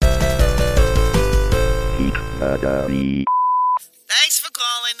Thanks for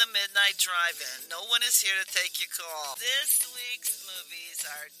calling the Midnight Drive-In. No one is here to take your call. This week's movies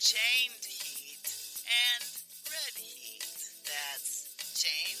are Chained Heat and Red Heat. That's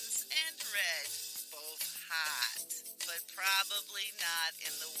chains and red, both hot, but probably not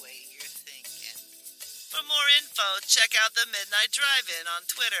in the way you're thinking. For more info, check out the Midnight Drive-In on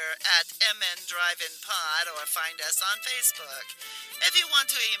Twitter at MNDriveInPod or find us on Facebook. If you want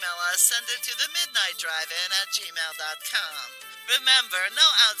to email us, send it to themidnightdrivein@gmail.com. Remember, no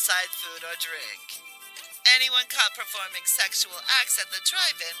outside food or drink. Anyone caught performing sexual acts at the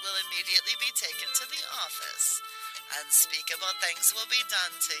drive-in will immediately be taken to the office. Unspeakable things will be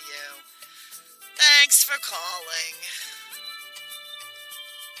done to you. Thanks for calling.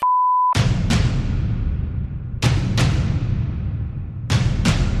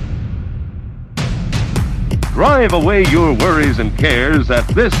 Drive away your worries and cares at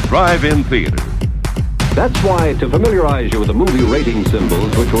this drive-in theater. That's why, to familiarize you with the movie rating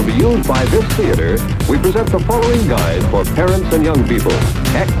symbols which will be used by this theater, we present the following guide for parents and young people.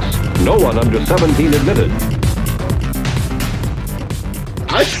 X, no one under 17 admitted.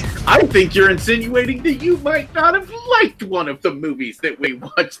 I think you're insinuating that you might not have liked one of the movies that we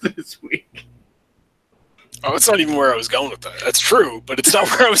watched this week. Oh, it's not even where I was going with that. That's true, but it's not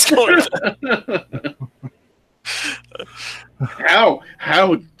where I was going with that.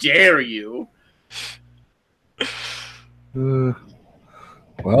 How dare you?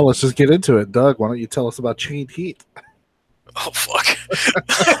 Well, let's just get into it. Doug, why don't you tell us about Chained Heat? Oh, fuck.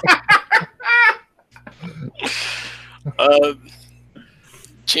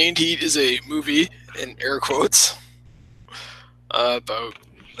 Chained Heat is a movie, in air quotes, about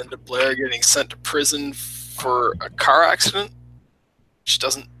Linda Blair getting sent to prison for a car accident, which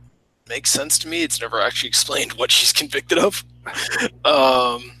doesn't make sense to me. It's never actually explained what she's convicted of.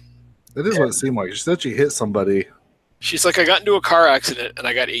 It is what it seemed like. She said she hit somebody. She's like, I got into a car accident and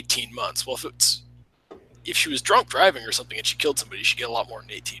I got 18 months. Well, if she was drunk driving or something and she killed somebody, she'd get a lot more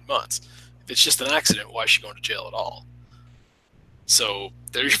than 18 months. If it's just an accident, why is she going to jail at all? So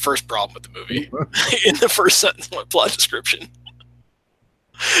there's your first problem with the movie. In the first sentence of my plot description.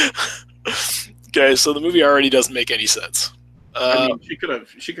 Okay, so the movie already doesn't make any sense. I mean, she could have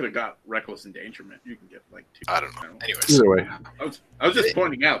got reckless endangerment. You can get like 2. I don't know. Anyways, Either way, I was just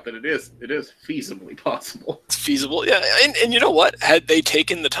pointing out that it is feasibly possible. it's feasible. Yeah, and you know what? Had they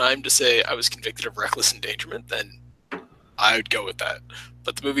taken the time to say I was convicted of reckless endangerment, then I would go with that.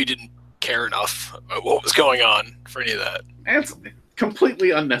 But the movie didn't care enough about what was going on for any of that. That's a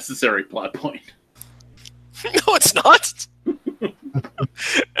completely unnecessary plot point. No, it's not.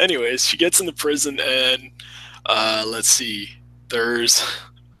 Anyways, she gets into prison and let's see. There's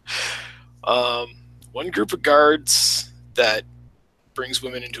one group of guards that brings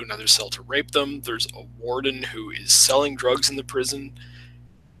women into another cell to rape them. There's a warden who is selling drugs in the prison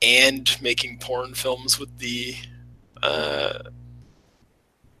and making porn films with the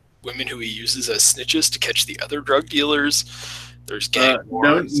women who he uses as snitches to catch the other drug dealers. There's gang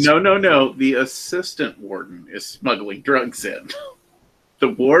wars. No. The assistant warden is smuggling drugs in. The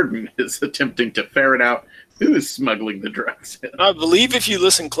warden is attempting to ferret out who is smuggling the drugs in. I believe if you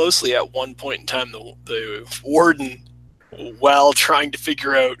listen closely, at one point in time, the warden, while trying to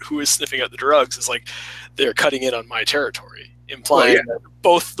figure out who is sniffing out the drugs, is like, they're cutting in on my territory, implying that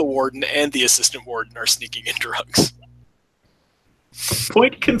both the warden and the assistant warden are sneaking in drugs.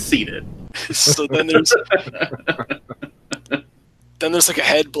 Point conceded. So then there's like a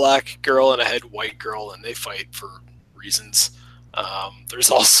head black girl and a head white girl, and they fight for reasons.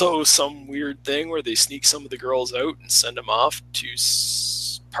 There's also some weird thing where they sneak some of the girls out and send them off to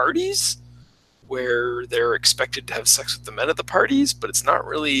parties where they're expected to have sex with the men at the parties, but it's not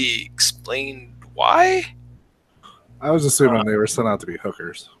really explained why. I was assuming they were sent out to be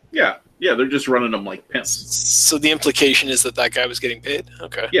hookers. Yeah, they're just running them like pimps. So the implication is that guy was getting paid?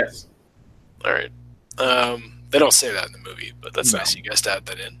 Okay. Yes. All right. They don't say that in the movie, but that's nice you guys to add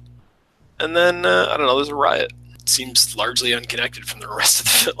that in. And then, I don't know, there's a riot. It seems largely unconnected from the rest of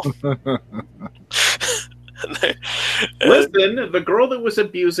the film. Listen, the girl that was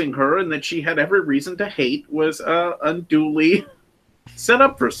abusing her and that she had every reason to hate was unduly set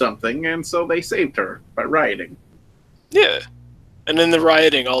up for something, and so they saved her by rioting. Yeah. And in the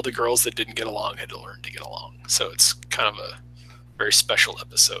rioting, all the girls that didn't get along had to learn to get along. So it's kind of a very special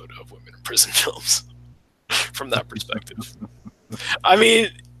episode of women in prison films from that perspective. I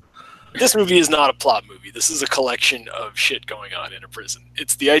mean, this movie is not a plot movie. This is a collection of shit going on in a prison.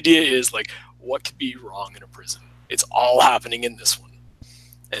 The idea is like, what could be wrong in a prison? It's all happening in this one.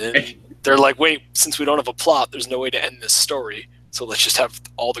 And then they're like, wait, since we don't have a plot, there's no way to end this story. So let's just have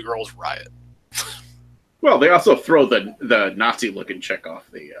all the girls riot. Well, they also throw the Nazi-looking chick off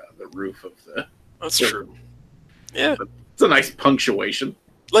the roof of the. That's true. Yeah, it's a nice punctuation.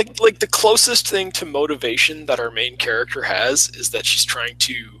 Like the closest thing to motivation that our main character has is that she's trying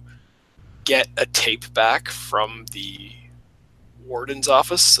to get a tape back from the warden's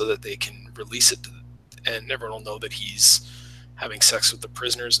office so that they can release it, and everyone will know that he's having sex with the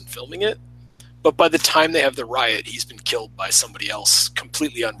prisoners and filming it. But by the time they have the riot, he's been killed by somebody else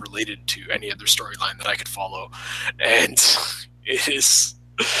completely unrelated to any other storyline that I could follow. And it is...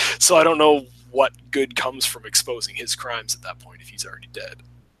 So I don't know what good comes from exposing his crimes at that point if he's already dead.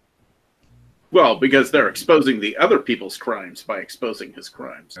 Well, because they're exposing the other people's crimes by exposing his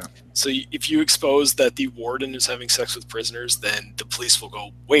crimes. Yeah. So if you expose that the warden is having sex with prisoners, then the police will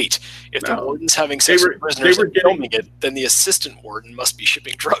go, wait, if the warden's having sex with prisoners and filming it, then the assistant warden must be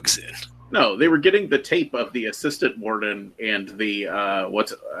shipping drugs in. No, they were getting the tape of the assistant warden and the,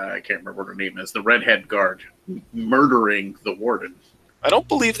 I can't remember what her name is, the redhead guard murdering the warden. I don't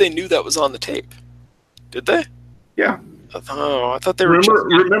believe they knew that was on the tape. Did they? Yeah. Oh, I thought they were.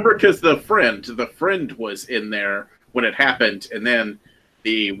 Remember, because the friend was in there when it happened, and then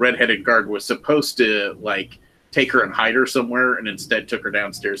the redheaded guard was supposed to take her and hide her somewhere, and instead took her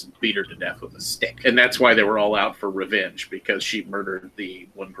downstairs and beat her to death with a stick. And that's why they were all out for revenge, because she murdered the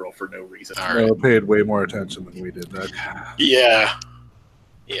one girl for no reason. They paid way more attention than we did. Yeah.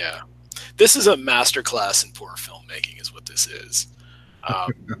 This is a masterclass in poor filmmaking, is what this is.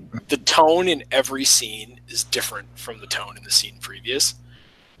 The tone in every scene is different from the tone in the scene previous.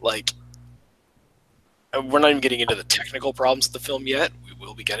 We're not even getting into the technical problems of the film yet. We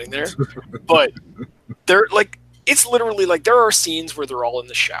will be getting there. But it's literally there are scenes where they're all in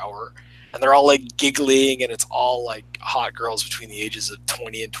the shower and they're all giggling, and it's all hot girls between the ages of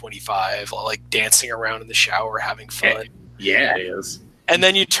 20 and 25, all dancing around in the shower, having fun. Yeah, it is. And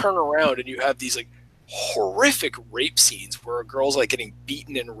then you turn around and you have these horrific rape scenes where a girl's getting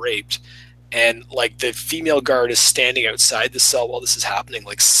beaten and raped, and the female guard is standing outside the cell while this is happening,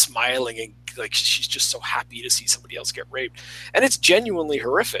 smiling, and she's just so happy to see somebody else get raped. And it's genuinely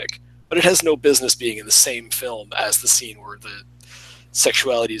horrific, but it has no business being in the same film as the scene where the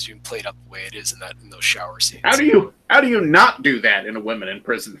sexuality is being played up the way it is in those shower scenes. How do you not do that in a women in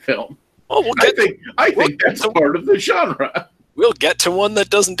prison film? Well, I think that's part of the genre. We'll get to one that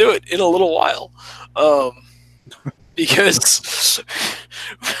doesn't do it in a little while. Because,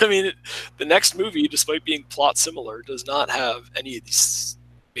 the next movie, despite being plot similar, does not have any of these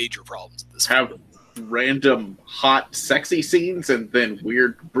major problems. Have random, hot, sexy scenes and then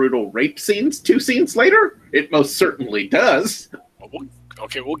weird, brutal rape scenes 2 scenes later? It most certainly does. We'll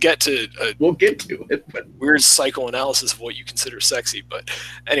get to it. But weird psychoanalysis of what you consider sexy. But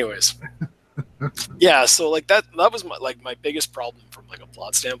anyways... Yeah, so that was my biggest problem from a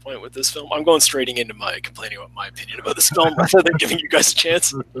plot standpoint with this film. I'm going straight into my complaining about my opinion about this film rather than giving you guys a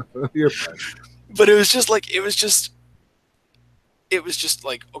chance. You're fine. But it was just okay,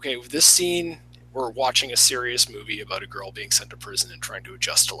 with this scene, we're watching a serious movie about a girl being sent to prison and trying to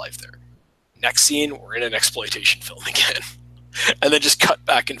adjust to life there. Next scene, we're in an exploitation film again. And then just cut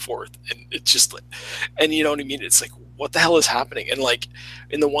back and forth, and it's just and you know what I mean? It's what the hell is happening? And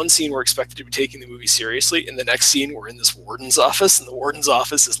in the one scene, we're expected to be taking the movie seriously. In the next scene, we're in this warden's office, and the warden's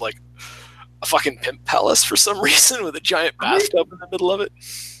office is a fucking pimp palace for some reason with a giant bathtub in the middle of it.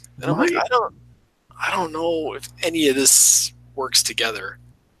 And I'm I don't know if any of this works together.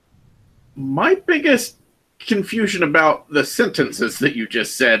 My biggest confusion about the sentences that you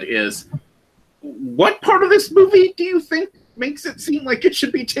just said is, what part of this movie do you think makes it seem like it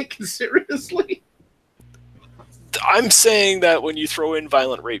should be taken seriously? I'm saying that when you throw in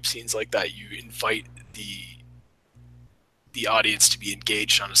violent rape scenes like that, you invite the audience to be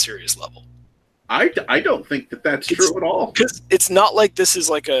engaged on a serious level. I don't think that's true at all. Because it's not like this is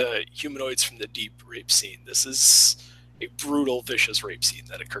a humanoids from the deep rape scene. This is a brutal, vicious rape scene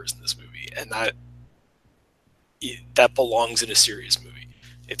that occurs in this movie, and that belongs in a serious movie.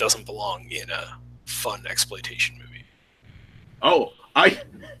 It doesn't belong in a fun exploitation movie. Oh, I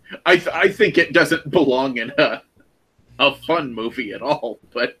think it doesn't belong in a fun movie at all.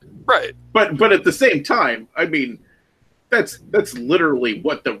 But right. But at the same time, that's literally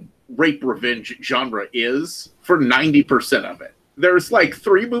what the rape revenge genre is for 90% of it. There's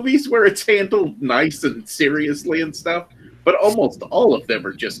 3 movies where it's handled nice and seriously and stuff, but almost all of them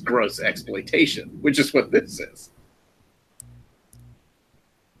are just gross exploitation, which is what this is.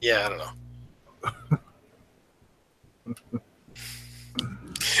 Yeah, I don't know.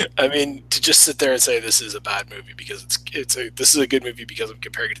 To just sit there and say this is a bad movie because this is a good movie because I'm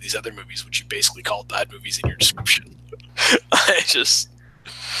comparing it to these other movies, which you basically called bad movies in your description.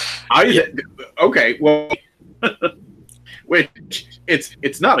 Okay, well, which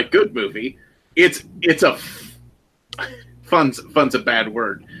it's not a good movie. It's a fun's a bad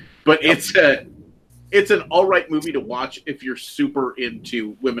word, but it's an all right movie to watch if you're super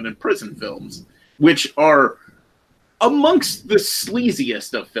into women in prison films, which are amongst the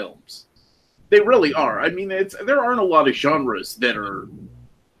sleaziest of films. They really are. I mean, there aren't a lot of genres that are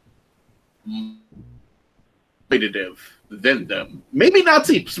exploitative than them. Maybe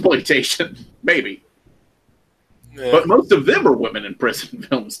Nazi exploitation, maybe. Yeah. But most of them are women in prison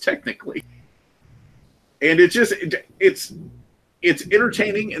films, technically. And it's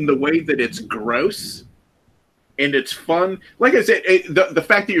entertaining in the way that it's gross and it's fun. Like I said, the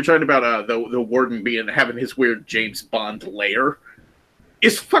fact that you're talking about the warden having his weird James Bond lair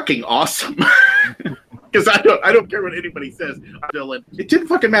is fucking awesome. Because I don't care what anybody says, Dylan. It didn't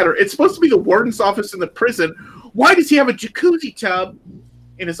fucking matter. It's supposed to be the warden's office in the prison. Why does he have a jacuzzi tub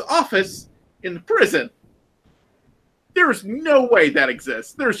in his office in the prison? There's no way that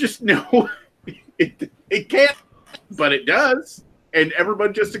exists. There's just no... It can't, but it does. And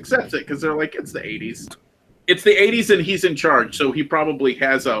everyone just accepts it because they're like, it's the 80s. It's the 80s and he's in charge, so he probably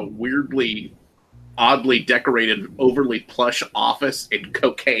has a weirdly, oddly decorated, overly plush office and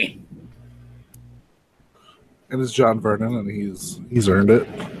cocaine. And it's John Vernon, and he's earned it.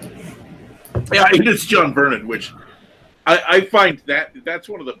 Yeah, and it's John Vernon, which I find that's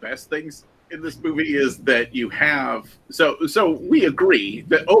one of the best things in this movie is that you have so we agree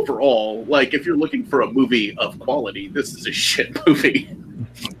that overall, like, if you're looking for a movie of quality, this is a shit movie.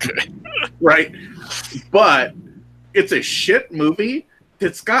 Okay. Right? But it's a shit movie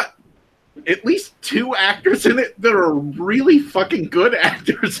that's got at least 2 actors in it that are really fucking good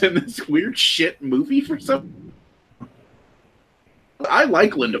actors in this weird shit movie for some. I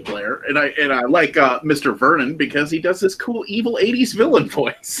like Linda Blair and I like Mr. Vernon because he does this cool evil 80s villain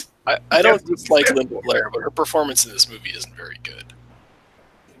voice. I don't dislike Linda Blair, but her performance in this movie isn't very good.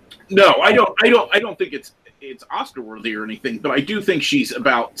 No, I don't think it's Oscar worthy or anything, but I do think she's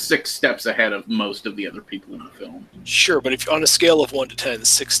about 6 steps ahead of most of the other people in the film. Sure, but if on a scale of 1 to 10,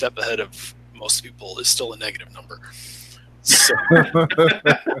 6 steps ahead of most people is still a negative number. So,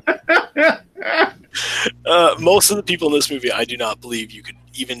 most of the people in this movie, I do not believe you could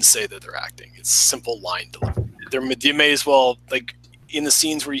even say that they're acting. It's simple line delivery. You may as well, like, in the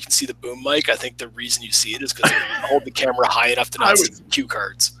scenes where you can see the boom mic, I think the reason you see it is because they hold the camera high enough to not see the cue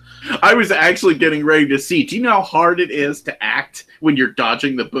cards. I was actually getting ready to see. Do you know how hard it is to act when you're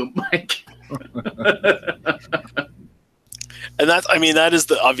dodging the boom mic? And that is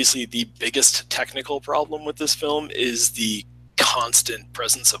obviously the biggest technical problem with this film is the constant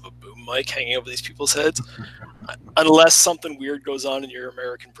presence of a boom mic hanging over these people's heads. Unless something weird goes on in your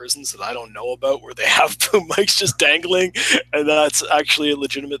American prisons that I don't know about where they have boom mics just dangling and that's actually a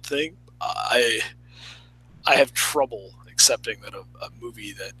legitimate thing, I have trouble accepting that a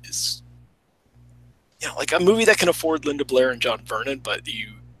movie that is, like a movie that can afford Linda Blair and John Vernon, but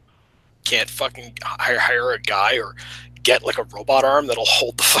you can't fucking hire a guy or get like a robot arm that'll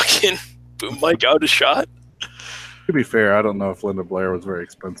hold the fucking boom mic out of shot. To be fair, I don't know if Linda Blair was very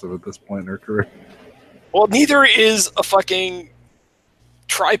expensive at this point in her career. Well, neither is a fucking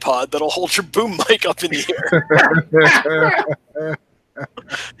tripod that'll hold your boom mic up in the air.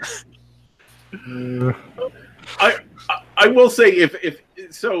 I will say if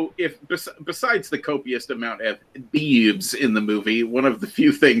besides the copious amount of boobs in the movie, one of the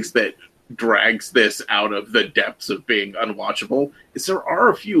few things that drags this out of the depths of being unwatchable is there are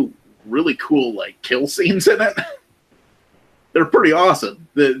a few really cool like kill scenes in it. They're pretty awesome.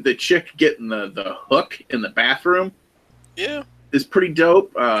 The chick getting the hook in the bathroom, is pretty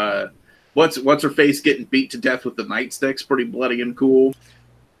dope. What's her face getting beat to death with the nightstick's pretty bloody and cool.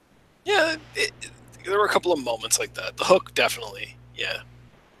 Yeah, there were a couple of moments like that. The hook definitely, yeah.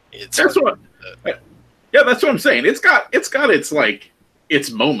 That's what I'm saying. It's got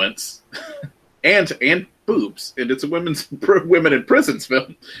its moments, and boobs, and it's a women in prisons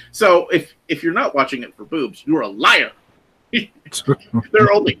film. So if you're not watching it for boobs, you're a liar. There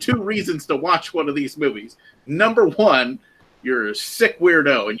are only 2 reasons to watch one of these movies. Number 1, you're a sick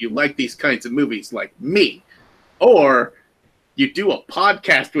weirdo and you like these kinds of movies like me, or you do a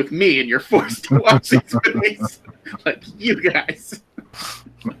podcast with me and you're forced to watch these movies like you guys.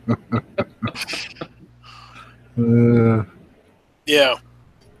 Yeah.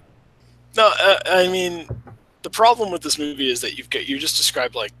 No, I mean, the problem with this movie is that you just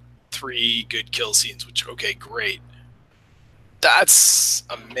described like 3 good kill scenes, which, okay, great. That's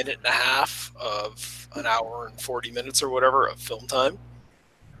a minute and a half of an hour and 40 minutes or whatever of film time.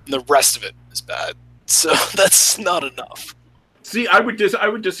 And the rest of it is bad. So that's not enough. See, I would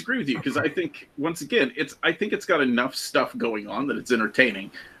disagree with you because I think once again it's got enough stuff going on that it's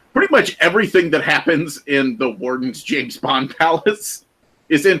entertaining. Pretty much everything that happens in the Warden's James Bond palace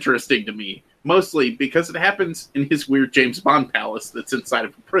is interesting to me, mostly because it happens in his weird James Bond palace that's inside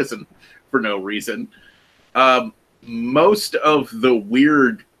of a prison for no reason. Most of the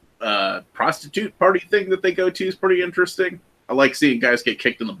weird prostitute party thing that they go to is pretty interesting. I like seeing guys get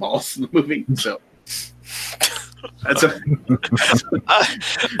kicked in the balls in the movie. So that's I mean,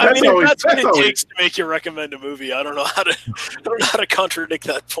 if that's what it takes to make you recommend a movie, I don't know how to contradict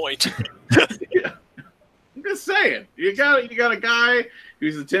that point. Yeah. I'm just saying, you got a guy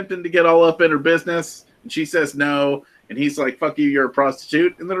who's attempting to get all up in her business, and she says no, and he's like, "Fuck you, you're a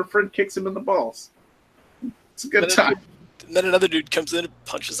prostitute," and then her friend kicks him in the balls. It's a good time. And then another dude comes in and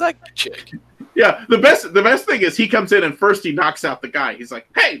punches that chick. Yeah, the best thing is he comes in and first he knocks out the guy. He's like,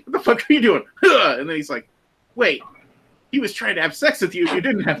 "Hey, what the fuck are you doing?" And then he's like, "Wait, he was trying to have sex with you. You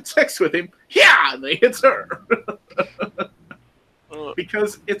didn't have sex with him." Yeah, and they hits her.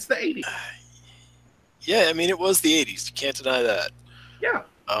 Because it's the 80s. Yeah, I mean, it was the 80s. You can't deny that. Yeah.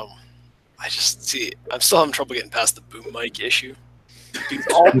 I'm still having trouble getting past the boom mic issue.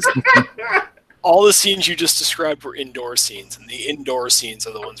 All the scenes you just described were indoor scenes, and the indoor scenes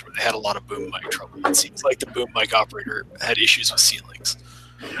are the ones where they had a lot of boom mic trouble. It seems like the boom mic operator had issues with ceilings.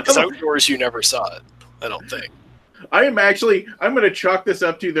 Because outdoors, you never saw it, I don't think. I'm going to chalk this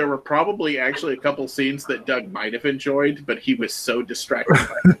up to there were probably actually a couple scenes that Doug might have enjoyed, but he was so distracted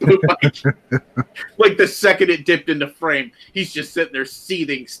by the boom mic. Like the second it dipped into frame, he's just sitting there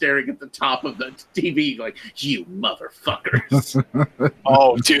seething, staring at the top of the TV like, "You motherfuckers."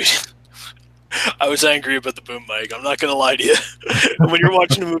 Oh, dude. I was angry about the boom mic. I'm not going to lie to you. When you're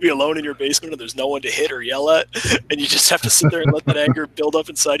watching a movie alone in your basement and there's no one to hit or yell at, and you just have to sit there and let that anger build up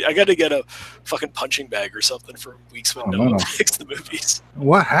inside you. I got to get a fucking punching bag or something for weeks when no one picks the movies.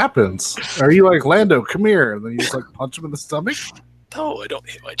 What happens? Are you like, "Lando, come here," and then you just like punch him in the stomach? No, I don't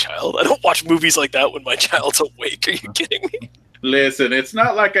hit my child. I don't watch movies like that when my child's awake. Are you kidding me? Listen, it's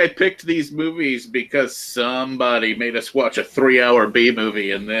not like I picked these movies because somebody made us watch a 3-hour B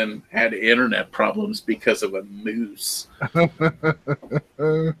movie and then had internet problems because of a moose.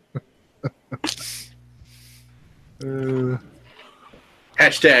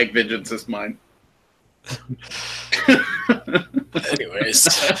 Hashtag vengeance is mine. Anyways.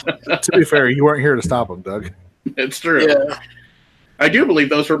 To be fair, you weren't here to stop him, Doug. It's true. Yeah. I do believe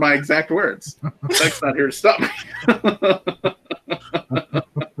those were my exact words. Doug's not here to stop me.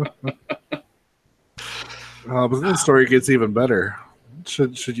 But then the story gets even better.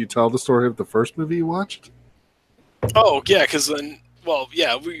 Should you tell the story of the first movie you watched? Oh, yeah, because then, well,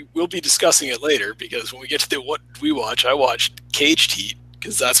 yeah, we'll be discussing it later, because when we get to what we watch, I watched Caged Heat,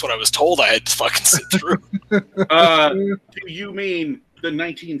 because that's what I was told I had to fucking sit through. Do you mean the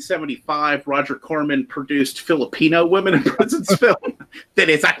 1975 Roger Corman produced Filipino women in prisons film? That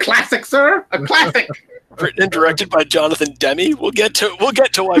is a classic, sir. A classic. Written and directed by Jonathan Demme. We'll get to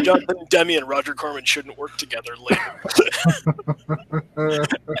why Jonathan Demme and Roger Corman shouldn't work together later.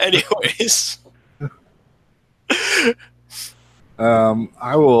 Anyways,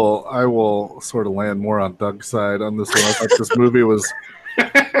 I will sort of land more on Doug's side on this one. I thought this movie was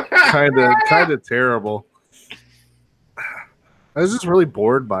kind of terrible. I was just really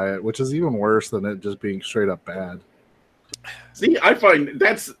bored by it, which is even worse than it just being straight up bad. See, I find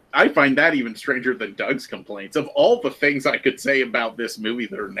that even stranger than Doug's complaints. Of all the things I could say about this movie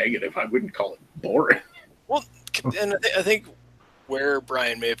that are negative, I wouldn't call it boring. Well, and I think where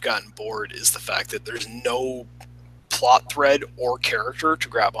Brian may have gotten bored is the fact that there's no plot thread or character to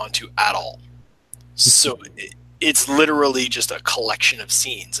grab onto at all. So it's literally just a collection of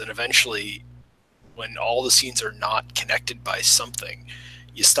scenes, and eventually, when all the scenes are not connected by something,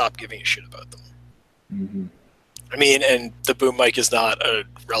 you stop giving a shit about them. Mm-hmm. I mean, and the boom mic is not a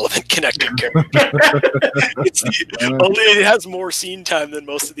relevant connecting character. It has more scene time than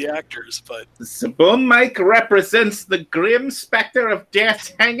most of the actors, but the boom mic represents the grim specter of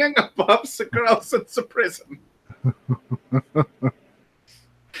death hanging above the girls in the prison.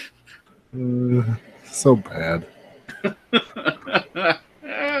 So bad.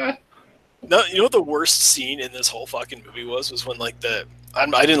 No, you know what the worst scene in this whole fucking movie was when like I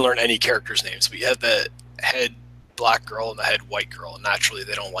didn't learn any characters' names, but you had the head black girl and the head white girl, and naturally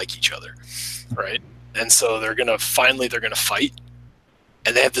they don't like each other, right? And so they're gonna fight,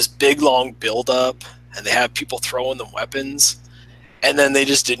 and they have this big long build up, and they have people throwing them weapons, and then they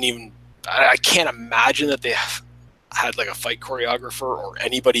just didn't even. I can't imagine that they had like a fight choreographer or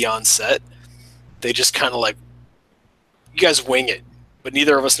anybody on set. They just kind of like, you guys wing it, but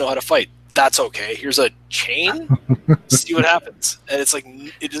neither of us know how to fight. that's okay. Here's a chain. See what happens. And it's like,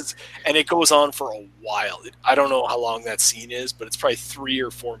 it is, and it goes on for a while. I don't know how long that scene is, but it's probably 3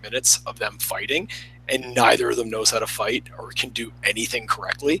 or 4 minutes of them fighting, and neither of them knows how to fight or can do anything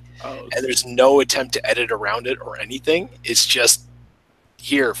correctly. And there's no attempt to edit around it or anything. It's just,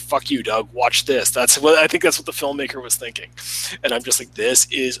 here, fuck you, Doug, watch this. I think that's what the filmmaker was thinking. And I'm just like, this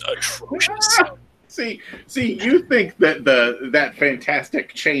is atrocious. See, you think that that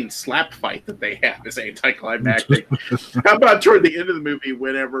fantastic chain slap fight that they have is anticlimactic. How about toward the end of the movie,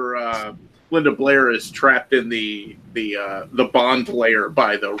 whenever Linda Blair is trapped in the bond layer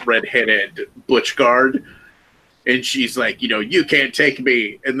by the red-headed butch guard, and she's like, you can't take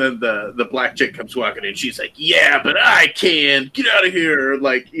me. And then the black chick comes walking in. She's like, yeah, but I can. Get out of here.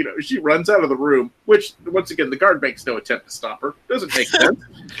 Like, she runs out of the room, which, once again, the guard makes no attempt to stop her. Doesn't make sense.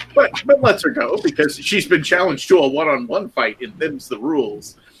 but lets her go because she's been challenged to a one-on-one fight, and them's the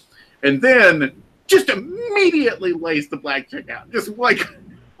rules. And then just immediately lays the black chick out. Just like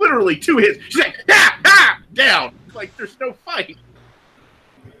literally 2 hits. She's like, down. Like, there's no fight.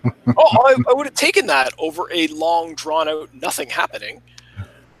 I would have taken that over a long, drawn-out, nothing happening.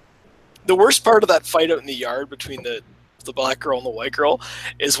 The worst part of that fight out in the yard between the black girl and the white girl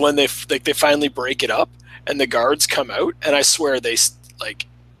is when they finally break it up and the guards come out, and I swear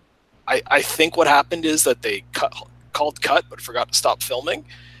I think what happened is that they called cut but forgot to stop filming,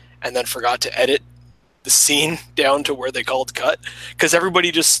 and then forgot to edit the scene down to where they called cut, because everybody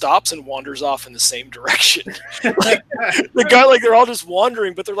just stops and wanders off in the same direction. The guy, they're all just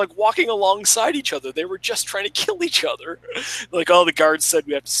wandering, but they're walking alongside each other. They were just trying to kill each other. The guards said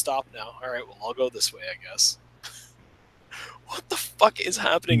we have to stop now. All right, well, I'll go this way, I guess. What the fuck is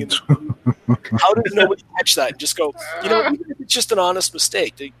happening in this movie? How did nobody catch that and just go, even if it's just an honest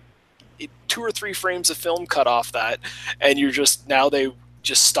mistake, 2 or 3 frames of film cut off that, and they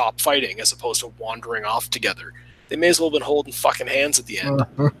just stop fighting as opposed to wandering off together. They may as well have been holding fucking hands at the end.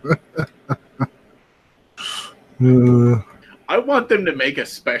 I want them to make a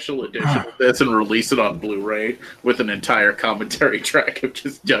special edition of this and release it on Blu-ray with an entire commentary track of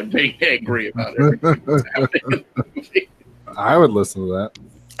just Doug being angry about everything that's happening in the movie. I would listen to that.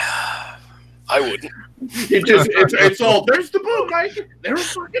 I wouldn't. It's all, there's the boom, Mike. There it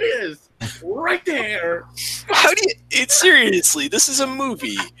fucking is. Right there. Seriously, this is a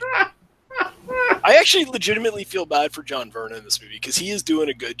movie. I actually legitimately feel bad for John Vernon in this movie because he is doing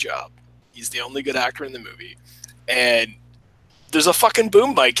a good job. He's the only good actor in the movie. And there's a fucking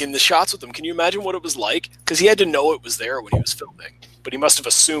boom mic in the shots with him. Can you imagine what it was like? Because he had to know it was there when he was filming. But he must have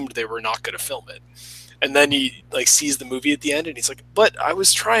assumed they were not going to film it. And then he sees the movie at the end and he's like, but I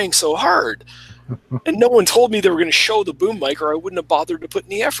was trying so hard. And no one told me they were going to show the boom mic or I wouldn't have bothered to put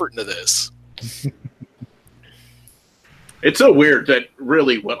any effort into this. It's so weird that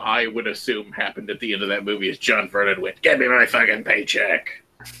really what I would assume happened at the end of that movie is John Vernon went, get me my fucking paycheck.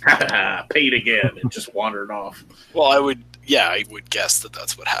 Paid again, and just wandered off. Well, I would guess that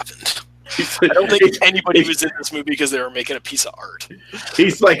that's what happened. I don't think anybody was in this movie because they were making a piece of art.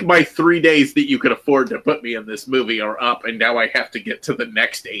 He's like, my 3 days that you could afford to put me in this movie are up, and now I have to get to the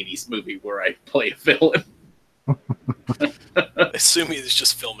next 80s movie where I play a villain. I assume he was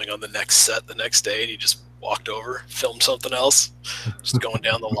just filming on the next set the next day, and he just walked over, filmed something else, just going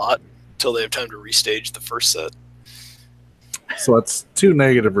down the lot until they have time to restage the first set. So that's 2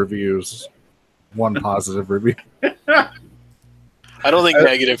 negative reviews, 1 positive review. I don't think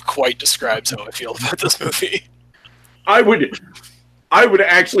negative quite describes how I feel about this movie. I would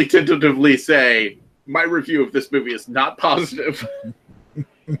actually tentatively say my review of this movie is not positive.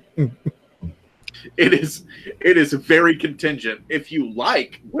 It is very contingent. If you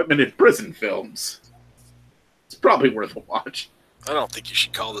like women in prison films, it's probably worth a watch. I don't think you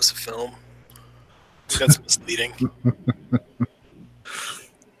should call this a film. That's misleading.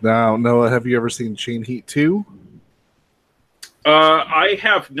 Now, Noah, have you ever seen Chain Heat 2? I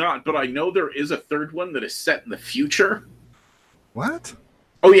have not, but I know there is a third one that is set in the future. What?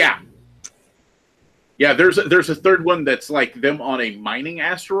 Oh, yeah. Yeah, there's a third one that's like them on a mining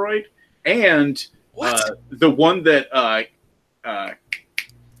asteroid. And the one that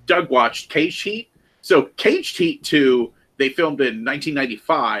Doug watched, Caged Heat. So Caged Heat 2, they filmed in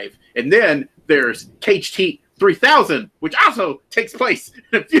 1995. And then there's Caged Heat 3000, which also takes place in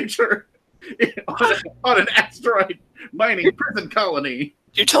the future on an asteroid mining prison colony.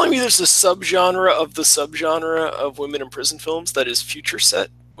 You're telling me there's a subgenre of women in prison films that is future set?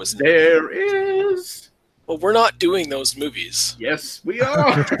 There is. Well, we're not doing those movies. Yes, we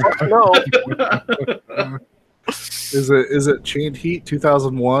are. No. Is it Chained Heat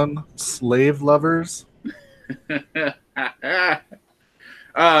 2001 Slave Lovers?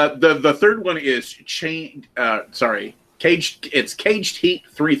 The third one is Caged. It's Caged Heat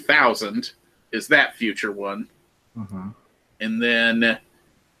 3000. Is that future one? Uh-huh. And then,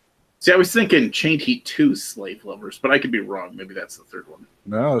 see, I was thinking Chained Heat 2 Slave Lovers, but I could be wrong. Maybe that's the third one.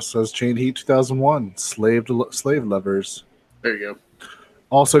 No, it says Chained Heat 2001, Slave Lovers. There you go.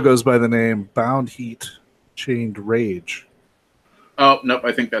 Also goes by the name Bound Heat, Chained Rage. Oh, nope,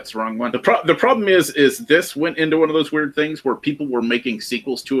 I think that's the wrong one. The problem is this went into one of those weird things where people were making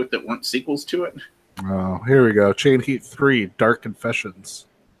sequels to it that weren't sequels to it. Oh, here we go. Chained Heat 3, Dark Confessions.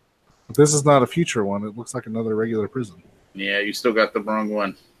 But this is not a future one. It looks like another regular prison. Yeah, you still got the wrong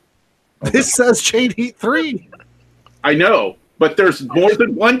one. This says Chained Heat 3. I know, but there's more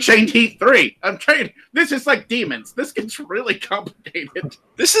than one Chained Heat 3. I'm trying. This is like demons. This gets really complicated.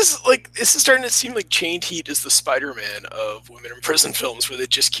 This is starting to seem like Chained Heat is the Spider-Man of women in prison films, where they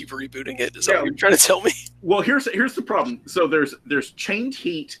just keep rebooting it. Is that what you're trying to tell me? Well, here's the problem. So there's Chained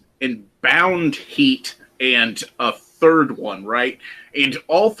Heat and Bound Heat and a third one, right? And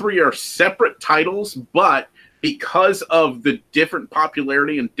all three are separate titles, but because of the different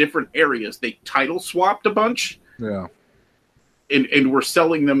popularity in different areas, they title swapped a bunch. Yeah. And we're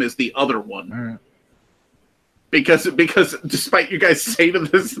selling them as the other one. All right. Because despite you guys saying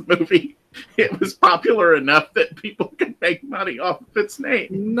of this movie, it was popular enough that people could make money off of its name.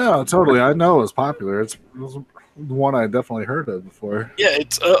 No, totally. I know it was popular. It was one I definitely heard of before. Yeah,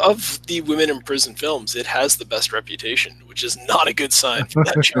 it's of the women in prison films, it has the best reputation, which is not a good sign for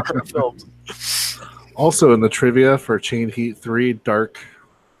that genre of films. Also in the trivia for Chained Heat 3, Dark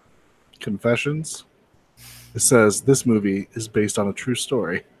Confessions, it says this movie is based on a true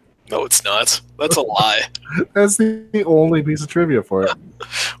story. No, it's not. That's a lie. That's the only piece of trivia for it.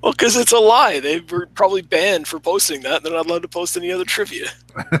 Well, because it's a lie. They were probably banned for posting that. They're not allowed to post any other trivia.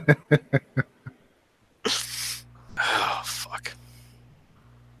 Oh, fuck.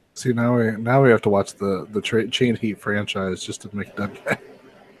 See, now we have to watch the Chained Heat franchise just to make it done.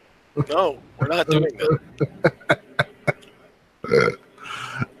 No, we're not doing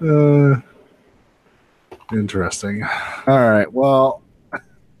that. Interesting. All right. Well,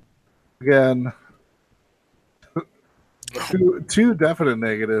 again, two definite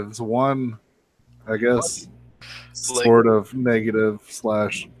negatives. One, I guess, sort of negative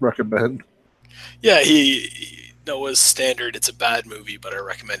 / recommend. Yeah, Noah's standard. It's a bad movie, but I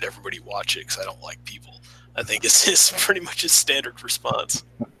recommend everybody watch it because I don't like people. I think it's pretty much his standard response.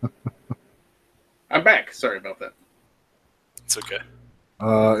 I'm back. Sorry about that. It's okay.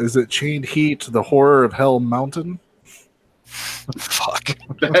 Is it Chained Heat, The Horror of Hell Mountain? Fuck.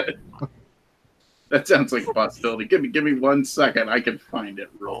 That sounds like a possibility. Give me 1 second. I can find it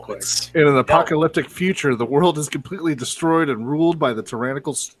real quick. In an apocalyptic future, the world is completely destroyed and ruled by the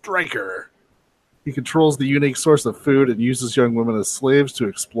tyrannical Striker. He controls the unique source of food and uses young women as slaves to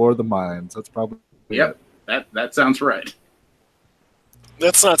explore the mines. That's probably Yep. That sounds right.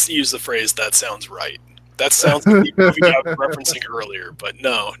 Let's not use the phrase "that sounds right." That sounds like the movie I was referencing earlier, but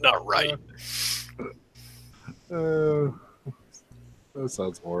no, not right. That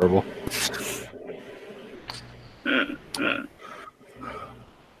sounds horrible.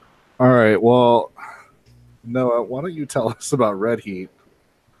 All right, well, Noah, why don't you tell us about Red Heat,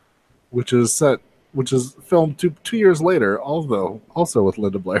 which is filmed two years later, although also with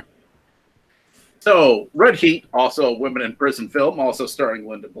Linda Blair. So, Red Heat, also a women in prison film, also starring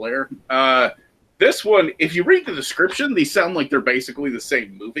Linda Blair. This one, if you read the description, these sound like they're basically the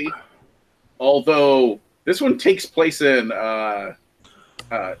same movie. Although, this one takes place in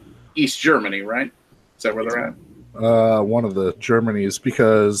East Germany, right? Is that where they're at? One of the Germanys,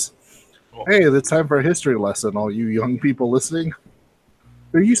 because, hey, it's time for a history lesson, all you young people listening.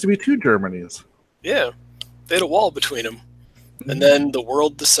 There used to be two Germanys. Yeah, they had a wall between them. And then the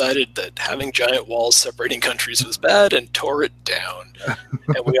world decided that having giant walls separating countries was bad and tore it down.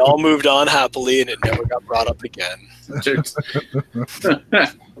 And we all moved on happily, and it never got brought up again.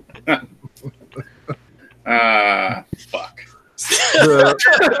 Fuck. The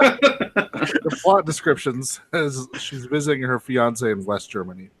plot descriptions is she's visiting her fiance in West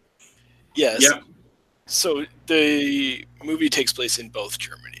Germany. Yes. Yep. So the movie takes place in both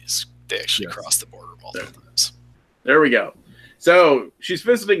Germanys. They actually cross the border multiple times. There we go. So she's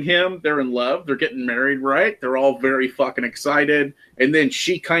visiting him. They're in love. They're getting married, right? They're all very fucking excited. And then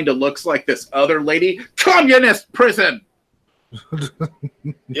she kind of looks like this other lady. Communist prison!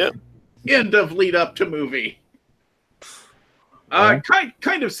 Yep. End of lead up to movie. Kind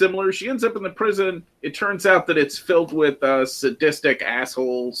of similar. She ends up in the prison. It turns out that it's filled with sadistic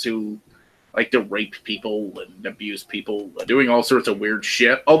assholes who like to rape people and abuse people, doing all sorts of weird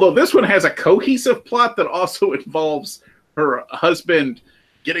shit. Although this one has a cohesive plot that also involves her husband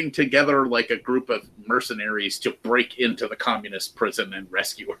getting together like a group of mercenaries to break into the communist prison and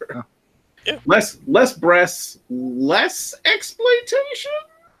rescue her. Yeah. Less breasts, less exploitation.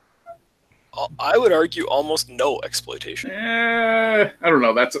 I would argue almost no exploitation. I don't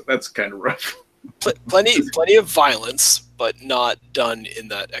know. That's kind of rough. Plenty of violence, but not done in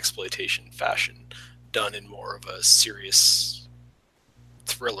that exploitation fashion. Done in more of a serious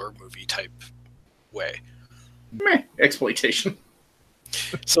thriller movie type way. Meh, exploitation.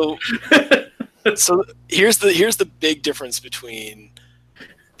 So here's the big difference between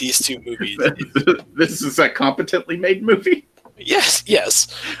these two movies. This is a competently made movie.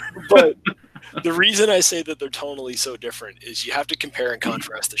 Yes. But the reason I say that they're tonally so different is you have to compare and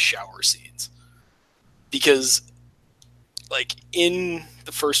contrast the shower scenes. Because, like, in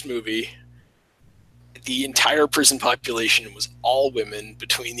the first movie, the entire prison population was all women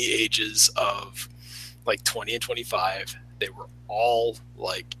between the ages of, like, 20 and 25. They were all,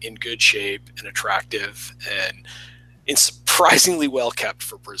 like, in good shape and attractive and surprisingly well kept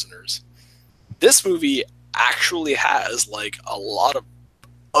for prisoners. This movie actually has, like, a lot of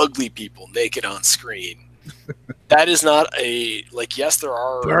ugly people naked on screen. That is not a, like, yes, there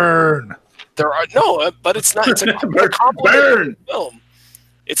are... Burn! There are no, but it's not. It's a compliment to the film.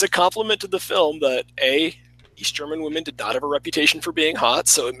 It's a compliment to the film that A, East German women did not have a reputation for being hot,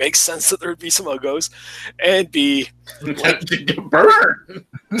 so it makes sense that there would be some uggos, and B, like, burn.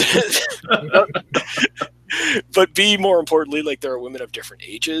 But B, more importantly, like, there are women of different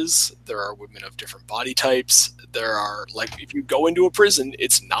ages, there are women of different body types. There are, like, if you go into a prison,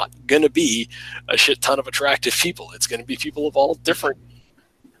 it's not going to be a shit ton of attractive people. It's going to be people of all different.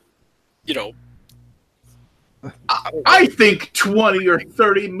 You know, I think 20 or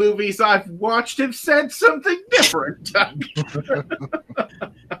 30 movies I've watched have said something different.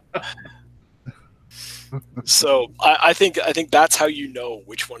 So I think that's how you know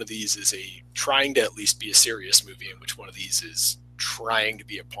which one of these is trying to at least be a serious movie and which one of these is trying to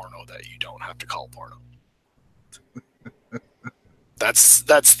be a porno that you don't have to call porno. That's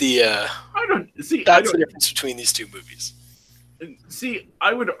the the difference between these two movies. See,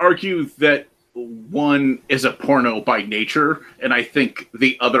 I would argue that one is a porno by nature, and I think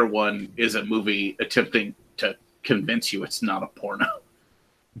the other one is a movie attempting to convince you it's not a porno.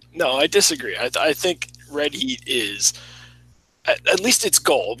 No, I disagree. I think Red Heat is, at least its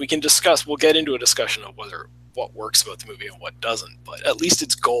goal, we'll get into a discussion of what works about the movie and what doesn't, but at least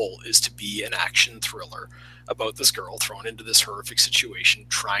its goal is to be an action thriller about this girl thrown into this horrific situation,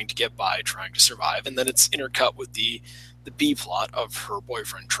 trying to get by, trying to survive, and then it's intercut with the B plot of her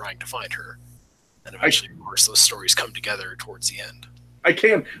boyfriend trying to find her. And eventually, of course, those stories come together towards the end. I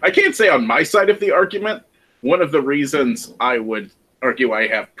can't say on my side of the argument, one of the reasons I would argue I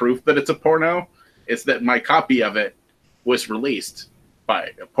have proof that it's a porno is that my copy of it was released by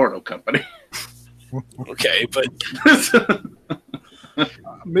a porno company. Okay, but...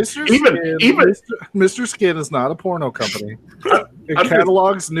 Mr. Skin is not a porno company. It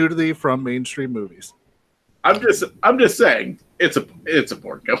catalogs nudity from mainstream movies. I'm just saying it's a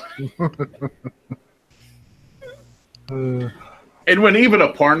porn company. And when even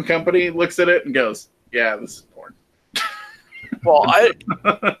a porn company looks at it and goes, "Yeah, this is porn." Well,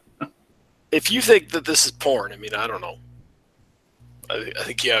 if you think that this is porn, I mean, I don't know. I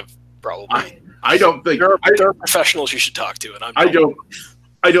think you have probably. I don't think there are professionals you should talk to, and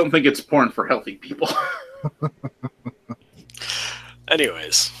I don't think it's porn for healthy people.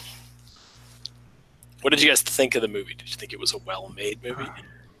 Anyways. What did you guys think of the movie? Did you think it was a well-made movie?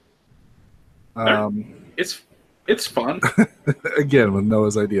 It's fun. Again, with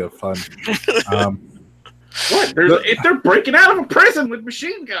Noah's idea of fun. What? They're breaking out of a prison with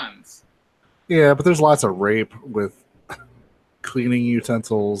machine guns. Yeah, but there's lots of rape with cleaning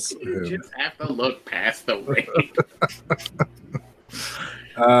utensils. You just have to look past the rape.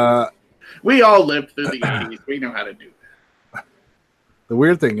 We all lived through the 80s. We know how to do that. The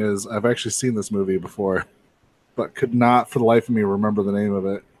weird thing is, I've actually seen this movie before, but could not for the life of me remember the name of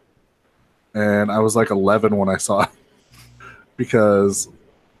it. And I was like 11 when I saw it. Because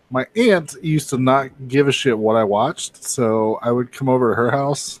my aunt used to not give a shit what I watched, so I would come over to her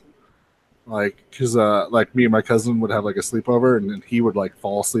house, because me and my cousin would have like a sleepover, and then he would like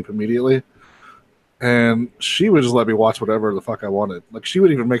fall asleep immediately. And she would just let me watch whatever the fuck I wanted. Like, she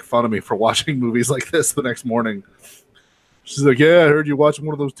would even make fun of me for watching movies like this the next morning. She's like, "Yeah, I heard you watching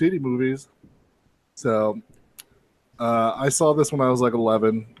one of those titty movies." So I saw this when I was like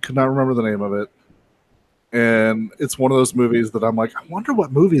 11. Could not remember the name of it. And it's one of those movies that I'm like, I wonder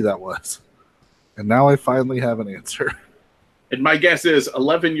what movie that was. And now I finally have an answer. And my guess is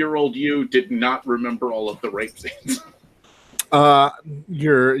 11-year-old you did not remember all of the rape scenes.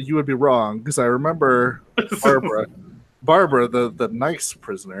 You would be wrong, because I remember Barbara, the nice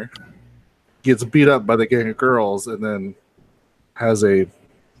prisoner, gets beat up by the gang of girls and then has a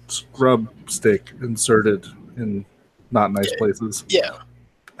scrub stick inserted in not nice places. Yeah.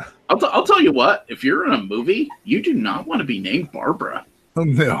 I'll tell you what, if you're in a movie, you do not want to be named Barbara. Oh,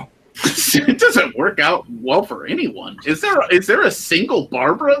 no. It doesn't work out well for anyone. Is there a single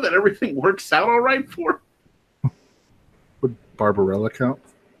Barbara that everything works out all right for? Would Barbarella count?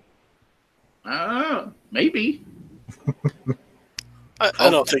 Maybe. I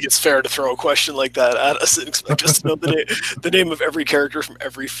don't think it's fair to throw a question like that at us and expect us to know the name of every character from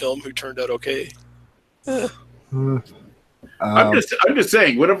every film who turned out okay. I'm just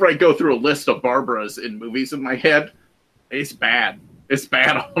saying, whenever I go through a list of Barbaras in movies in my head, it's bad. It's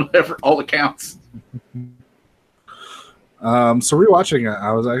bad on all accounts. So rewatching it,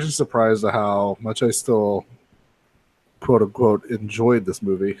 I was actually surprised at how much I still, quote unquote, enjoyed this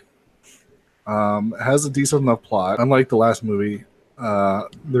movie. It has a decent enough plot. Unlike the last movie,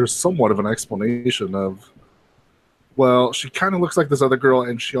 there's somewhat of an explanation of, well, she kind of looks like this other girl,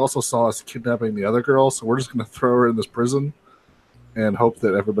 and she also saw us kidnapping the other girl, so we're just going to throw her in this prison and hope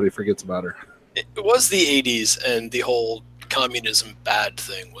that everybody forgets about her. It was the 80s, and the whole communism bad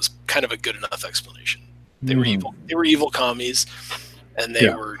thing was kind of a good enough explanation. They were evil. They were evil commies, and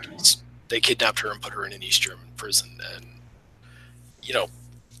they kidnapped her and put her in an East German prison. And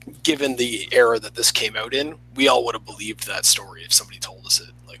given the era that this came out in, we all would have believed that story if somebody told us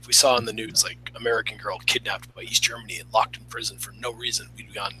it. Like we saw in the news, like American girl kidnapped by East Germany and locked in prison for no reason. We'd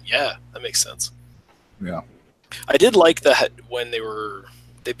have gone, yeah, that makes sense. Yeah, I did like that when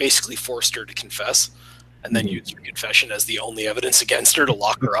they basically forced her to confess, and then used her confession as the only evidence against her to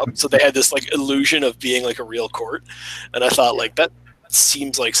lock her up. So they had this like illusion of being like a real court, and I thought like that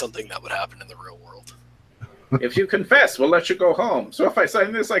seems like something that would happen in the real world. If you confess, we'll let you go home. So if I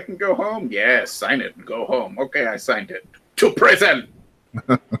sign this, I can go home? Yes, sign it and go home. Okay, I signed it. To prison!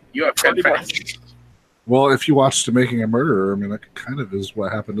 You have confessed. Well, if you watched To Making a Murderer, I mean, that kind of is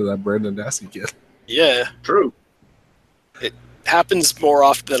what happened to that Brandon Dassey kid. Yeah. True. It happens more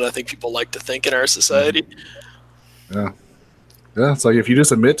often than I think people like to think in our society. Yeah. Yeah, it's like if you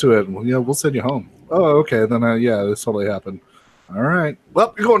just admit to it, well, yeah, we'll send you home. Oh, okay, then yeah, this totally happened. All right.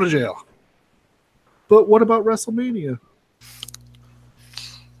 Well, you're going to jail. But what about WrestleMania?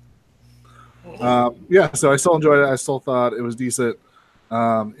 Yeah, so I still enjoyed it. I still thought it was decent.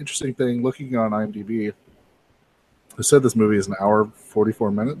 Interesting thing, looking on IMDb, it said this movie is an hour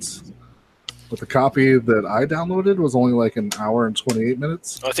 44 minutes. But the copy that I downloaded was only like an hour and 28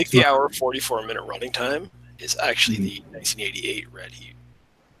 minutes. I think the hour 44 minute running time is actually the 1988 Red Heat.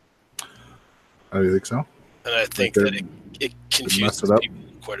 Oh, you think so? And I think that it confuses people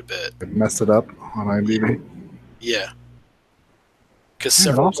quite a bit. It messed it up on IMDb? Yeah. Because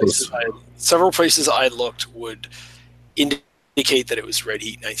several places I looked would indicate that it was Red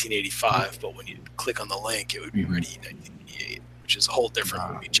Heat 1985, but when you click on the link, it would be Red Heat 1988, which is a whole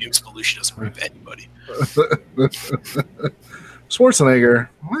different movie. James Belushi doesn't rip anybody. Schwarzenegger,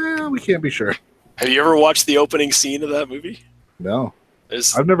 well, we can't be sure. Have you ever watched the opening scene of that movie? No.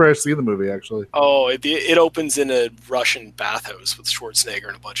 I've never seen the movie, actually. Oh, it opens in a Russian bathhouse with Schwarzenegger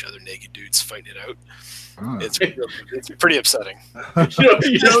and a bunch of other naked dudes fighting it out. Oh. It's pretty upsetting. You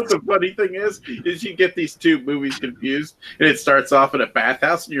know what the funny thing is you get these two movies confused, and it starts off in a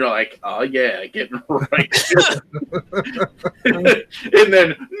bathhouse, and you're like, oh yeah, getting right. And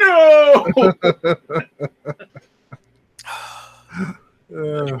then, no!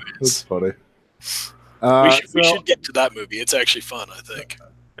 That's funny. We should get to that movie. It's actually fun, I think.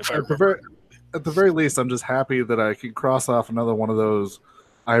 At the very least, I'm just happy that I can cross off another one of those.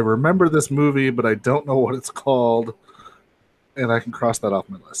 I remember this movie, but I don't know what it's called, and I can cross that off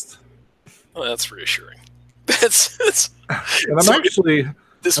my list. Well, that's reassuring. And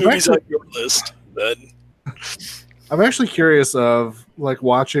this movie's on your list. Then I'm actually curious of like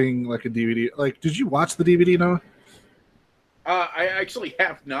watching like a DVD. Like, did you watch the DVD, Noah? I actually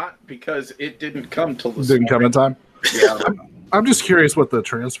have not, because it didn't come till this didn't come in time. Yeah, I'm just curious what the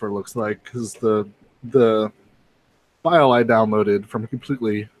transfer looks like, because the file I downloaded from a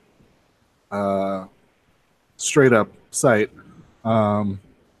completely straight up site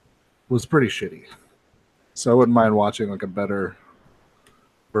was pretty shitty. So I wouldn't mind watching like a better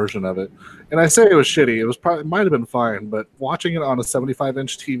version of it. And I say it was shitty. It might have been fine, but watching it on a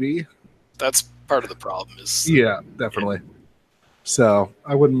 75-inch TV, that's part of the problem. Yeah, definitely. Yeah. So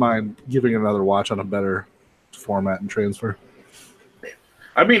I wouldn't mind giving it another watch on a better format and transfer.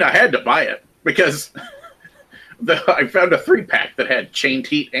 I mean, I had to buy it because I found a 3-pack that had chained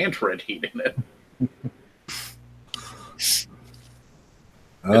heat and red heat in it.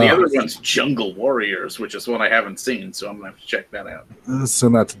 And the other one's Jungle Warriors, which is one I haven't seen, so I'm going to have to check that out.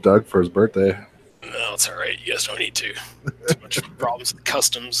 Send that to Doug for his birthday. No, it's all right. You guys don't need to. Too much problems with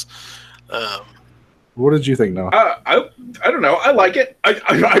customs. What did you think, Noah? I don't know. I like it.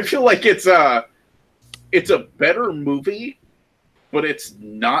 I feel like it's a better movie, but it's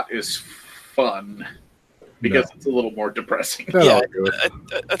not as fun because it's a little more depressing. Yeah,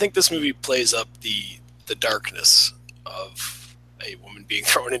 I think this movie plays up the darkness of a woman being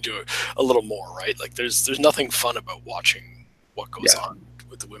thrown into it a little more, right? Like there's nothing fun about watching what goes on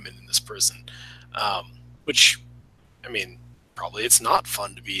with the women in this prison, which, I mean, probably it's not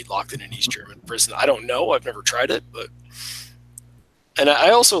fun to be locked in an East German prison. I don't know. I've never tried it, and I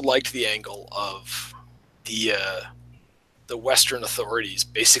also liked the angle of the Western authorities.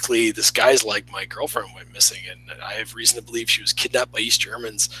 Basically, this guy's like, my girlfriend went missing, and I have reason to believe she was kidnapped by East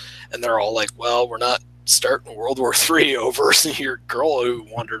Germans. And they're all like, well, we're not starting World War III over your girl who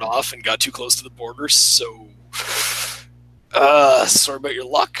wandered off and got too close to the border. So, sorry about your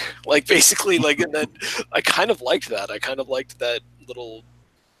luck. Like, basically, like, and then I kind of liked that. I kind of liked that little.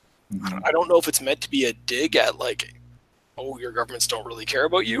 I don't know if it's meant to be a dig at like, oh, your governments don't really care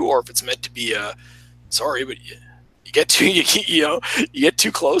about you, or if it's meant to be a sorry, but you get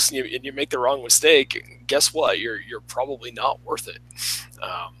too close and you make the wrong mistake. And guess what? You're probably not worth it.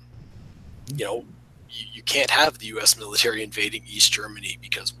 You can't have the U.S. military invading East Germany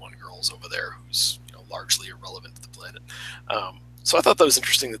because one girl's over there who's largely irrelevant to the planet. So I thought that was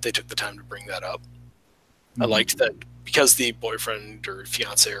interesting that they took the time to bring that up. I liked that because the boyfriend or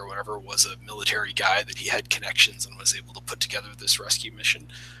fiance or whatever was a military guy, that he had connections and was able to put together this rescue mission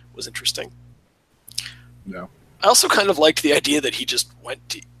was interesting. Yeah. I also kind of liked the idea that he just went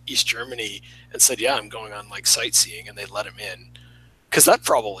to East Germany and said, yeah, I'm going on like sightseeing, and they let him in. Because that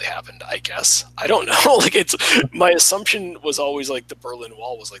probably happened, I guess. I don't know. Like, it's my assumption was always like the Berlin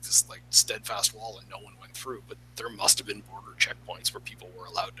Wall was like this like steadfast wall and no one went through, but there must have been border checkpoints where people were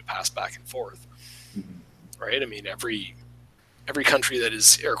allowed to pass back and forth. Right? I mean, every country that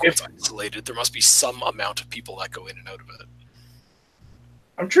is air quotes isolated, there must be some amount of people that go in and out of it.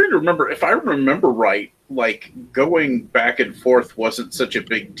 I'm trying to remember. If I remember right, like, going back and forth wasn't such a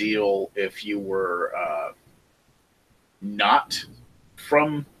big deal if you were not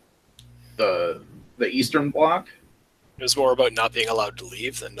from the Eastern Bloc. It was more about not being allowed to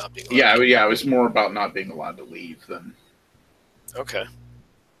leave than not being allowed to it was more about not being allowed to leave than... Okay.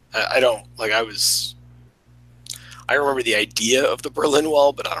 I remember the idea of the Berlin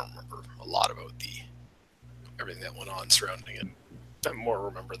Wall, but I don't remember a lot about everything that went on surrounding it. I more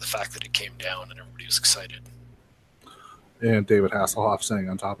remember the fact that it came down and everybody was excited. And David Hasselhoff sang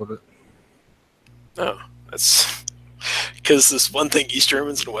on top of it. Oh, that's because this one thing East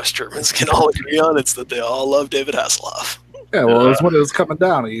Germans and West Germans can all agree on, it's that they all love David Hasselhoff. Yeah, well, it was when it was coming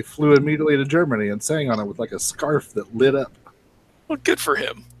down. He flew immediately to Germany and sang on it with like a scarf that lit up. Well, good for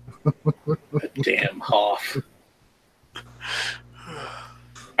him. Damn Hoff.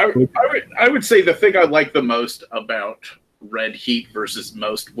 I would say the thing I like the most about Red Heat versus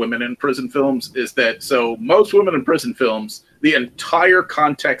most women in prison films is that, so most women in prison films, the entire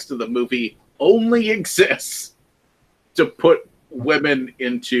context of the movie only exists to put women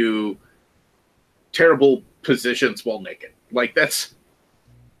into terrible positions while naked. Like, that's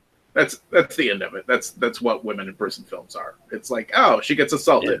the end of it. That's what women in prison films are. It's like, oh, she gets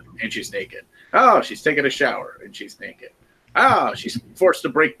assaulted and she's naked. Oh, she's taking a shower and she's naked. Oh, she's forced to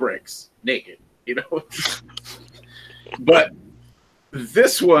break bricks naked. But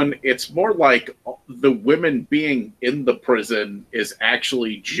this one, it's more like the women being in the prison is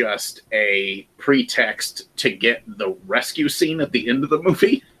actually just a pretext to get the rescue scene at the end of the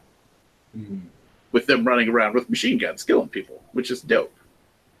movie. With them running around with machine guns, killing people, which is dope.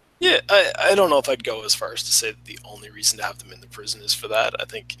 Yeah, I don't know if I'd go as far as to say that the only reason to have them in the prison is for that. I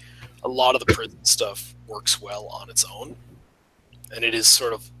think a lot of the prison stuff works well on its own. And it is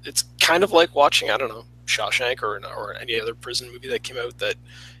it's kind of like watching, I don't know, Shawshank or any other prison movie that came out that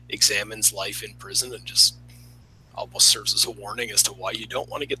examines life in prison and just almost serves as a warning as to why you don't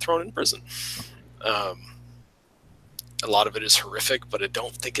want to get thrown in prison. A lot of it is horrific, but I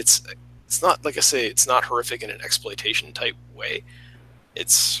don't think it's not, like I say, it's not horrific in an exploitation type way.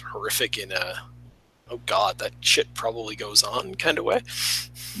 It's horrific in a, oh God, that shit probably goes on kind of way.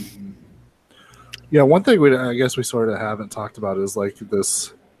 Yeah, one thing I guess we sort of haven't talked about is like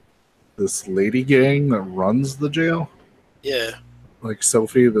this lady gang that runs the jail. Yeah. Like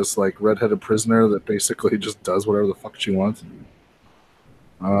Sophie, this like redheaded prisoner that basically just does whatever the fuck she wants.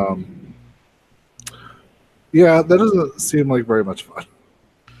 Yeah, that doesn't seem like very much fun.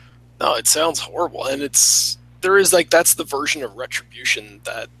 No, it sounds horrible, and it's there is like that's the version of retribution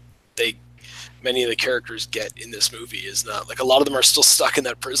that many of the characters get in this movie. Is not like a lot of them are still stuck in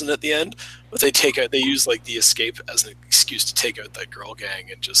that prison at the end, but they use like the escape as an excuse to take out that girl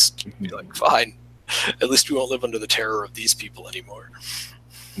gang and just be like, fine, at least we won't live under the terror of these people anymore.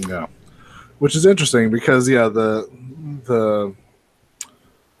 Yeah, which is interesting because the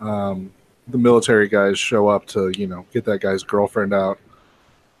military guys show up to get that guy's girlfriend out,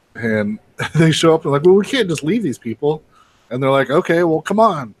 and they show up and like, well, we can't just leave these people, and they're like, okay, well, come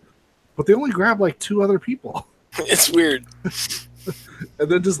on, but they only grab like 2 other people. It's weird. And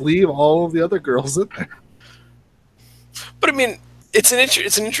then just leave all of the other girls in there. But I mean, it's an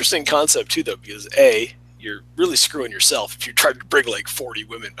interesting concept too, though, because you're really screwing yourself if you try to bring like 40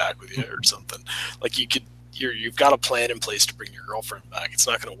 women back with you or something. Like you've got a plan in place to bring your girlfriend back. It's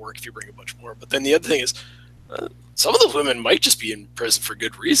not going to work if you bring a bunch more. But then the other thing is, some of those women might just be in prison for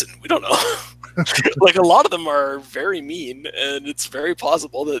good reason. We don't know. Like a lot of them are very mean, and it's very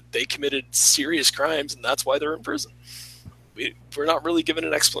possible that they committed serious crimes, and that's why they're in prison. We're not really given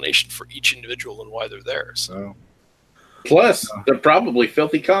an explanation for each individual and why they're there. So, plus, they're probably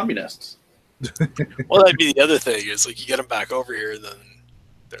filthy communists. Well, that'd be the other thing is like you get them back over here, and then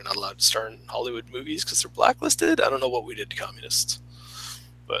they're not allowed to star in Hollywood movies because they're blacklisted. I don't know what we did to communists,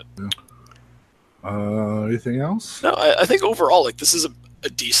 but anything else? No, I think overall, like this is a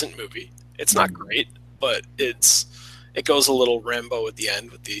decent movie. It's not great, but it goes a little Rambo at the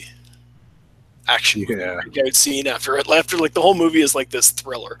end with the action scene after like the whole movie is like this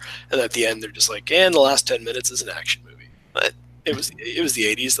thriller, and at the end they're just like, and the last 10 minutes is an action movie. But it was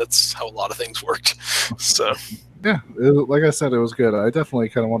the 80s. That's how a lot of things worked. So yeah, like I said, it was good. I definitely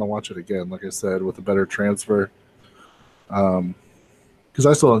kind of want to watch it again. Like I said, with a better transfer, because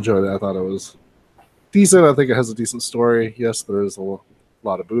I still enjoyed it. I thought it was decent. I think it has a decent story. Yes, there is a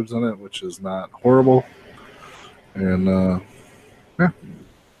lot of boobs in it, which is not horrible. And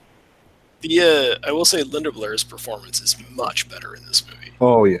yeah. I will say Linda Blair's performance is much better in this movie.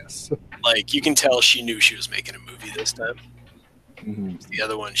 Oh yes, like you can tell she knew she was making a movie this time. Mm-hmm. The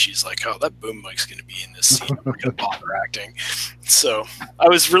other one, she's like, oh, that boom mic's going to be in this scene. We're going to bother acting. So I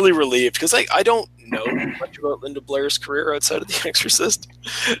was really relieved because I don't know much about Linda Blair's career outside of The Exorcist.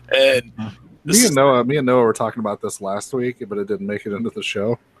 And me and Noah were talking about this last week, but it didn't make it into the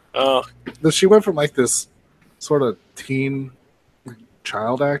show. Oh, she went from like this sort of teen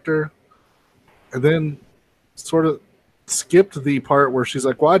child actor, and then sort of skipped the part where she's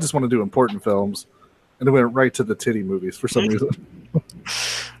like, well, I just want to do important films. And it went right to the titty movies for some reason.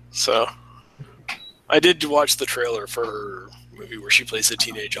 So, I did watch the trailer for her movie where she plays a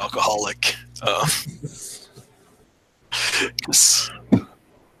teenage alcoholic.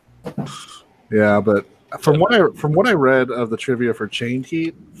 Yeah, but from what I read of the trivia for Chained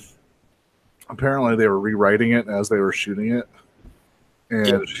Heat, apparently they were rewriting it as they were shooting it,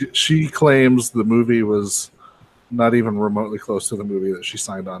 and she claims the movie was not even remotely close to the movie that she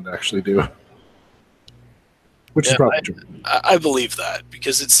signed on to actually do. Which is probably true. I believe that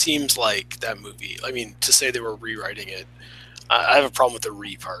because it seems like that movie. I mean, to say they were rewriting it, I have a problem with the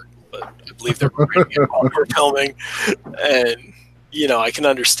re part, but I believe they're rewriting it while we're filming. And I can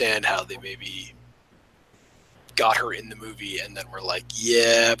understand how they maybe got her in the movie, and then we're like,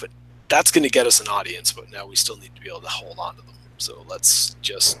 yeah, but that's going to get us an audience. But now we still need to be able to hold on to them. So let's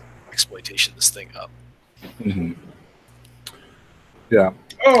just exploitation this thing up. Mm-hmm. Yeah.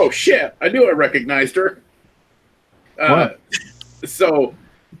 Oh shit! I knew I recognized her. So,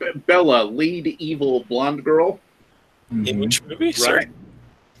 Bella, lead evil blonde girl. In which movie? Right. Sorry.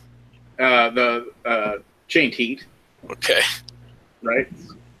 The Chained Heat. Okay. Right.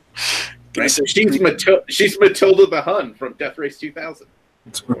 She's Matilda the Hun from Death Race 2000.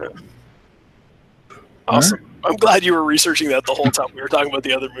 Awesome. Right. I'm glad you were researching that the whole time we were talking about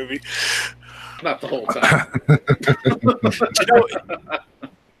the other movie. Not the whole time.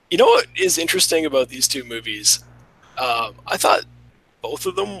 You know what is interesting about these two movies? I thought both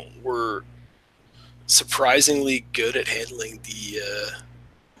of them were surprisingly good at handling the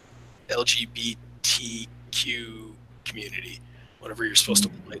LGBTQ community, whatever you're supposed to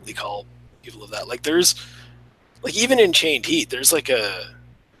politely call people of that. Like there's, like even in Chained Heat, there's like a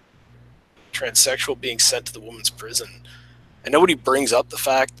transsexual being sent to the woman's prison, and nobody brings up the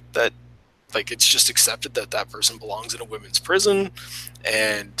fact that like it's just accepted that that person belongs in a women's prison,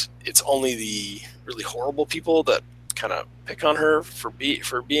 and it's only the really horrible people that kind of pick on her for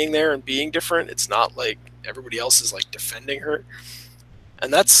being there and being different. It's not like everybody else is like defending her,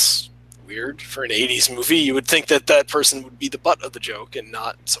 and that's weird for an 80s movie. You would think that that person would be the butt of the joke and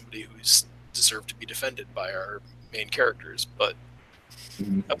not somebody who's deserved to be defended by our main characters, but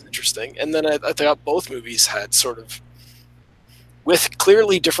That was interesting. And then I thought both movies had sort of, with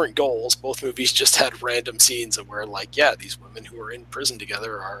clearly different goals, both movies just had random scenes of where, like, yeah, these women who are in prison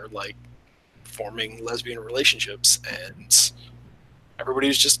together are, like, forming lesbian relationships, and everybody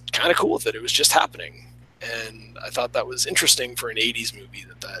was just kind of cool with it. It was just happening. And I thought that was interesting for an 80s movie,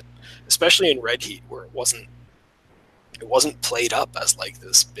 that especially in Red Heat, where it wasn't played up as, like,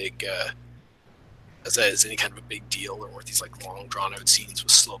 this big... as any kind of a big deal, or weren't these like long drawn out scenes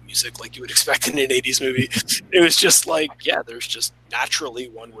with slow music like you would expect in an 80s movie. It was just like, yeah, there's just naturally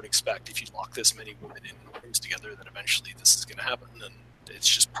one would expect if you lock this many women in rooms together that eventually this is going to happen, and it's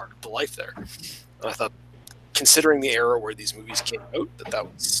just part of the life there. And I thought, considering the era where these movies came out, that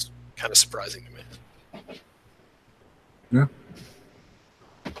was kind of surprising to me. Yeah,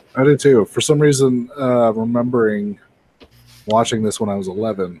 I did too. For some reason, remembering watching this when I was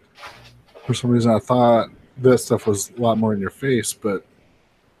 11, for some reason I thought this stuff was a lot more in your face, but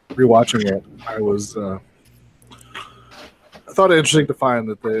rewatching it, I thought it interesting to find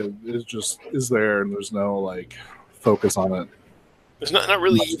that it just is there, and there's no like focus on it. There's not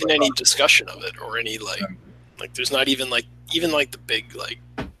really even any discussion of it, or any like there's not even like the big like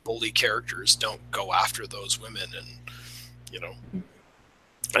bully characters don't go after those women, and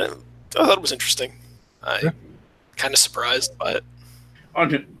I thought it was interesting. Kind of surprised by it.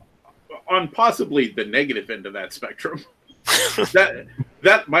 On possibly the negative end of that spectrum,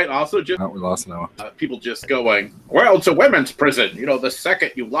 that might also just we lost Noah. People just going, well, it's a women's prison. The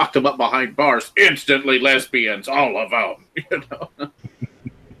second you locked them up behind bars, instantly lesbians, all of them.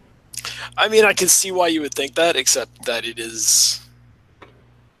 I mean, I can see why you would think that, except that it is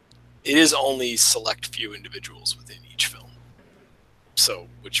only select few individuals within each film. So,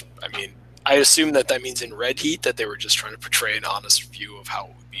 which, I mean, I assume that means in Red Heat that they were just trying to portray an honest view of how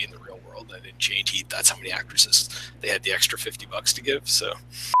it would be in the real world, and in Chained Heat, that's how many actresses they had the extra $50 to give. So,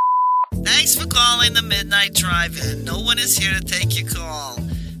 thanks for calling the Midnight Drive-In. No one is here to take your call.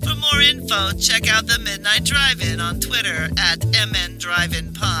 For more info, check out the Midnight Drive-In on Twitter at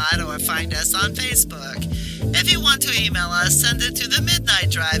MNDriveInPod, or find us on Facebook. If you want to email us, send it to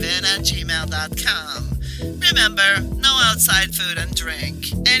themidnightdrivein@gmail.com. Remember, no outside food and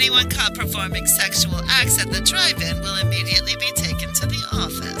drink. Anyone caught performing sexual acts at the drive-in will immediately be taken to the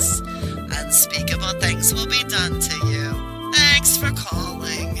office. Unspeakable things will be done to you. Thanks for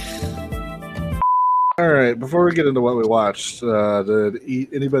calling. All right, before we get into what we watched, did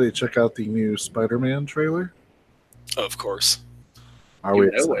anybody check out the new Spider-Man trailer? Of course. Are we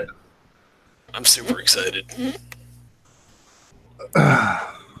excited? I'm super excited.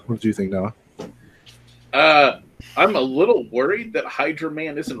 What do you think, Noah? I'm a little worried that Hydra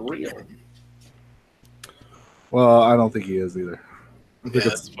Man isn't real. Well, I don't think he is either. I think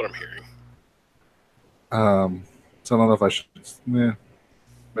that's what I'm hearing. So I don't know if I should. Maybe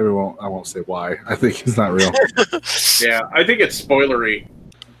I won't say why. I think he's not real. Yeah, I think it's spoilery.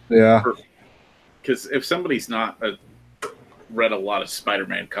 Yeah. Because if somebody's not read a lot of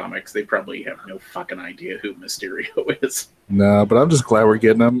Spider-Man comics, they probably have no fucking idea who Mysterio is. No, but I'm just glad we're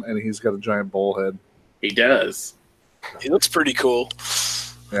getting him, and he's got a giant bull head. He does. He looks pretty cool.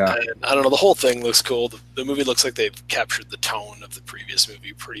 Yeah. And I don't know, the whole thing looks cool. The movie looks like they've captured the tone of the previous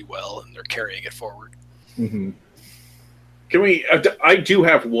movie pretty well, and they're carrying it forward. Mm-hmm. Can we... I do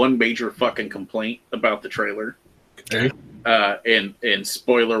have one major fucking complaint about the trailer. Okay. And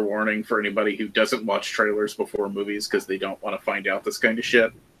spoiler warning for anybody who doesn't watch trailers before movies because they don't want to find out this kind of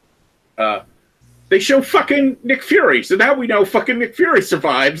shit. They show fucking Nick Fury, so now we know fucking Nick Fury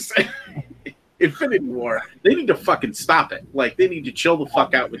survives Infinity War. They need to fucking stop it. Like, they need to chill the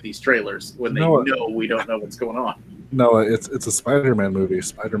fuck out with these trailers when they know we don't know what's going on. No, it's a Spider-Man movie.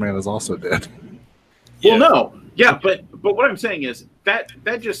 Spider-Man is also dead. Yeah. Well, no. Yeah, but what I'm saying is that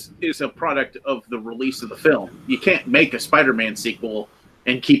just is a product of the release of the film. You can't make a Spider-Man sequel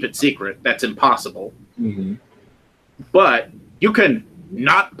and keep it secret. That's impossible. Mm-hmm. But you can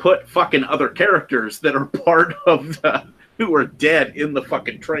not put fucking other characters that are part of who are dead in the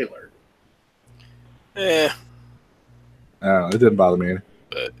fucking trailer. I don't know, it didn't bother me.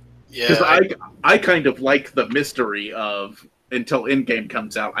 But yeah, because I kind of like the mystery of, until Endgame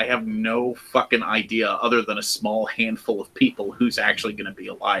comes out, I have no fucking idea other than a small handful of people who's actually going to be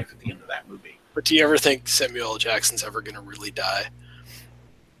alive at the end of that movie. But do you ever think Samuel L. Jackson's ever going to really die?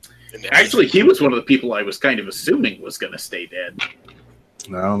 Actually, he was one of the people I was kind of assuming was going to stay dead. I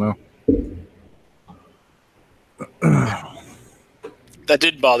don't know. That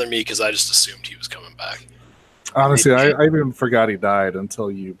did bother me because I just assumed he was coming back. Honestly, I even forgot he died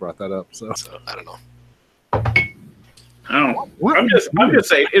until you brought that up. So I don't know. I don't know. I'm just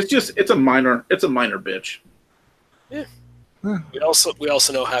saying it's a minor bitch. Yeah. We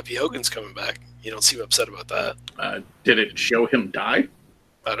also know Happy Hogan's coming back. You don't seem upset about that. Did it show him die?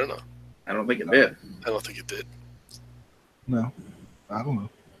 I don't know. I don't think it did. I don't think it did. No, I don't know.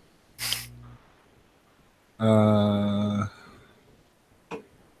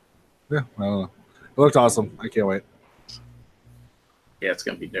 Yeah, I don't know. It looked awesome. I can't wait. Yeah, it's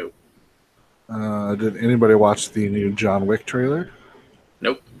gonna be dope. Did anybody watch the new John Wick trailer?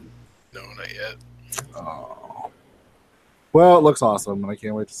 Nope. No, not yet. Oh. Well, it looks awesome, and I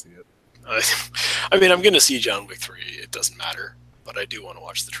can't wait to see it. I mean, I'm going to see John Wick 3. It doesn't matter. But I do want to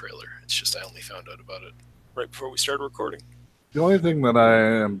watch the trailer. It's just I only found out about it right before we started recording. The only thing that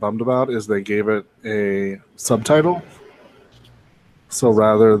I am bummed about is they gave it a subtitle. So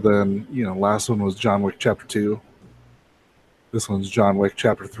rather than, last one was John Wick Chapter 2. This one's John Wick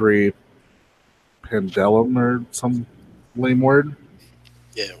Chapter 3 Pendulum or some lame word.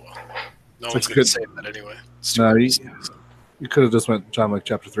 Yeah, well, no It's one's like going to say that anyway. No, you could have just went John Wick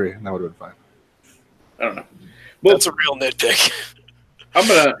Chapter 3, and that would have been fine. I don't know. Well, that's a real nitpick. I'm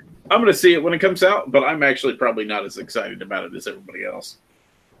gonna see it when it comes out, but I'm actually probably not as excited about it as everybody else.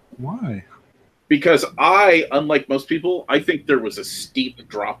 Why? Because unlike most people, I think there was a steep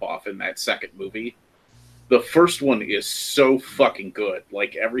drop off in that second movie. The first one is so fucking good.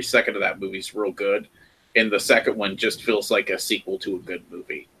 Like, every second of that movie's real good. And the second one just feels like a sequel to a good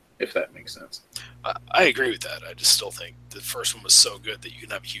movie, if that makes sense. I agree with that. I just still think the first one was so good that you can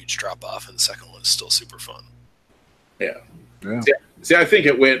have a huge drop off, and the second one is still super fun. Yeah. Yeah. See, I think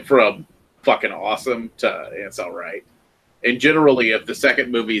it went from fucking awesome to it's all right. And generally, if the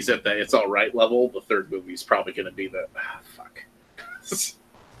second movie's at the it's all right level, the third movie's probably going to be the fuck.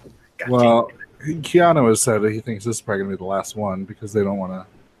 Well, Keanu has said that he thinks this is probably going to be the last one because they don't want to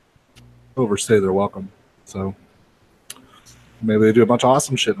overstay their welcome. So maybe they do a bunch of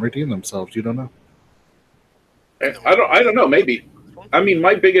awesome shit and redeem themselves. You don't know. I don't know. Maybe. I mean,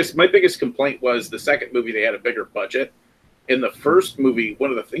 my biggest complaint was the second movie they had a bigger budget. In the first movie, one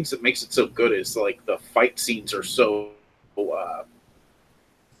of the things that makes it so good is like the fight scenes are so. I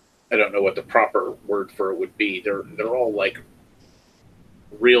don't know what the proper word for it would be. They're all like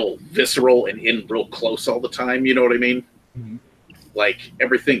real visceral and in real close all the time. You know what I mean? Mm-hmm. Like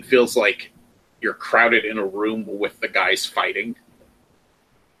everything feels like you're crowded in a room with the guys fighting.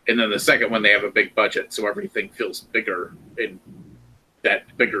 And then the second one, they have a big budget, so everything feels bigger, and that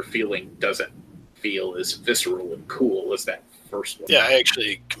bigger feeling doesn't feel as visceral and cool as that first one. Yeah, I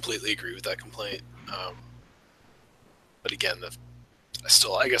actually completely agree with that complaint. But again,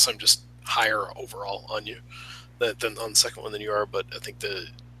 I guess I'm just higher overall on you than on the second one than you are. But I think the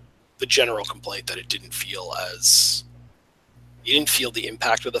general complaint that it didn't feel as you didn't feel the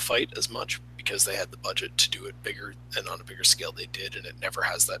impact of the fight as much because they had the budget to do it bigger and on a bigger scale they did, and it never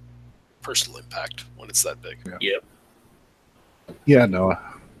has that personal impact when it's that big. Yeah. Yep. Yeah, Noah.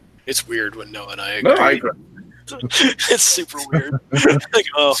 It's weird when Noah and I agree. No, I agree. It's super weird. Like,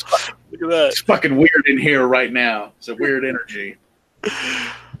 oh, look at that. It's fucking weird in here right now. It's a weird energy.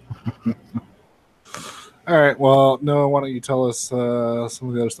 All right. Well, Noah, why don't you tell us some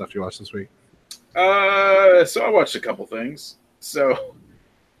of the other stuff you watched this week? So I watched a couple things. So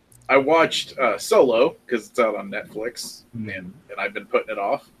I watched Solo because it's out on Netflix, and I've been putting it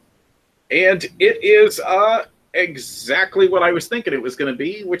off. And it is exactly what I was thinking it was going to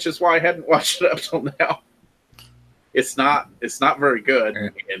be, which is why I hadn't watched it up till now. It's not very good,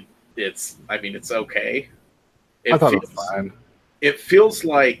 and it's okay. I thought it was fine. It feels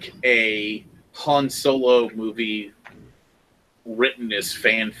like a Han Solo movie written as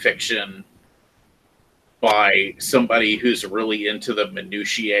fan fiction by somebody who's really into the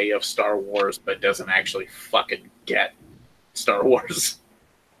minutiae of Star Wars, but doesn't actually fucking get Star Wars.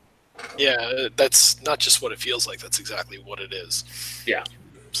 Yeah, that's not just what it feels like. That's exactly what it is. Yeah.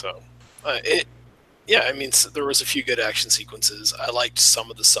 So, there was a few good action sequences. I liked some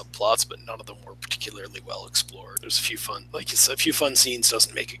of the subplots, but none of them were particularly well explored. There's a few fun scenes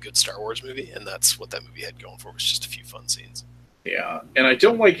doesn't make a good Star Wars movie, and that's what that movie had going for, was just a few fun scenes. Yeah, and I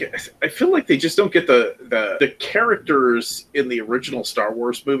feel like they just don't get the characters in the original Star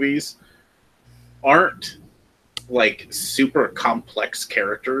Wars movies aren't like super complex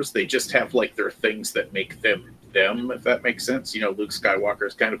characters. They just have like their things that make them, if that makes sense. You know, Luke Skywalker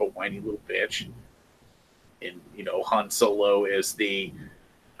is kind of a whiny little bitch. And, you know, Han Solo is the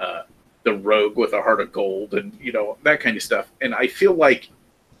rogue with a heart of gold, and, you know, that kind of stuff. And I feel like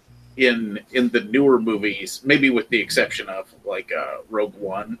in the newer movies, maybe with the exception of like Rogue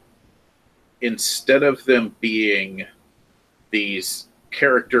One, instead of them being these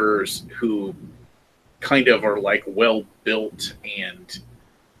characters who kind of are like well built and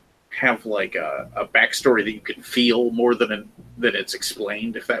have like a backstory that you can feel more than it's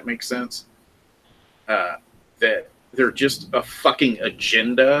explained, if that makes sense. That they're just a fucking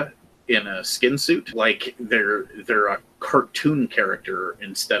agenda in a skin suit. Like they're a cartoon character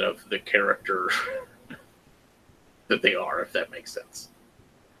instead of the character that they are, if that makes sense.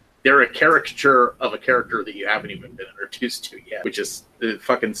 They're a caricature of a character that you haven't even been introduced to yet, which is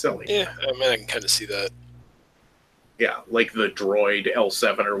fucking silly. Yeah, I mean, I can kind of see that. Yeah, like the droid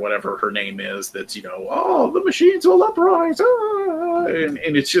L7 or whatever her name is, that's, you know, oh, the machines will uprise, and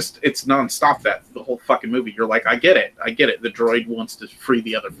it's nonstop that the whole fucking movie. You're like, I get it. The droid wants to free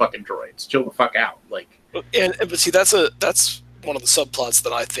the other fucking droids. Chill the fuck out. Like, but see, that's one of the subplots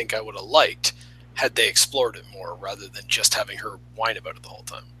that I think I would have liked had they explored it more, rather than just having her whine about it the whole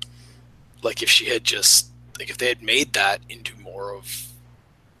time. Like, if she had just, like, if they had made that into more of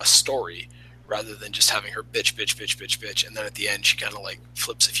a story, rather than just having her bitch, and then at the end she kind of like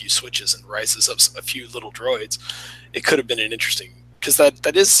flips a few switches and rises up a few little droids, it could have been an interesting, because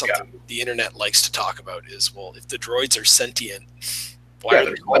that is something the internet likes to talk about, is, well, if the droids are sentient, why are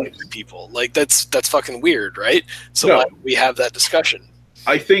they calling them people? Like, that's fucking weird, right? So why don't we have that discussion?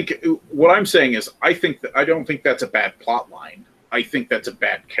 I think what I'm saying is, I don't think that's a bad plot line. I think that's a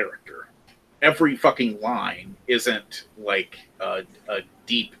bad character. Every fucking line isn't like a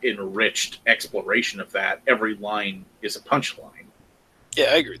deep, enriched exploration of that. Every line is a punchline.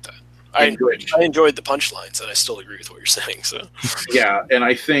 Yeah, I agree with that. I enjoyed the punchlines, and I still agree with what you're saying. So yeah, and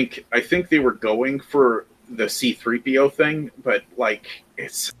I think they were going for the C-3PO thing, but like,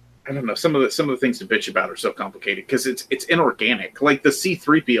 it's, I don't know, some of the things to bitch about are so complicated because it's inorganic. Like the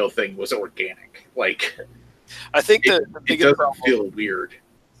C-3PO thing was organic. Like, I think the biggest problem feel weird.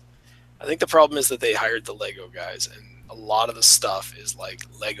 I think the problem is that they hired the Lego guys, and a lot of the stuff is like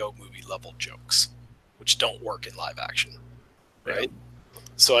Lego movie level jokes, which don't work in live action, right? Yeah.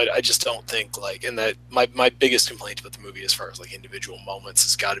 So I just don't think, like, and that my biggest complaint about the movie as far as like individual moments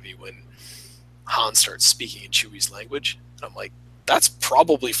has got to be when Han starts speaking in Chewie's language. And I'm like, that's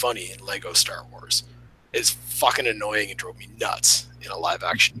probably funny in Lego Star Wars. It's fucking annoying and drove me nuts in a live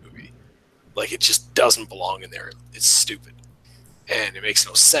action movie. Like, it just doesn't belong in there. It's stupid. And it makes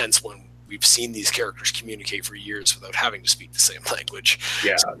no sense when we've seen these characters communicate for years without having to speak the same language.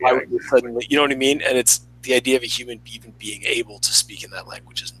 Yeah, so suddenly, you know what I mean? And it's the idea of a human even being able to speak in that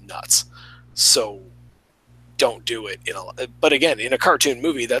language is nuts. So don't do it but again, in a cartoon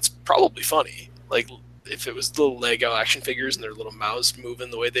movie, that's probably funny. Like, if it was little Lego action figures and their little mouths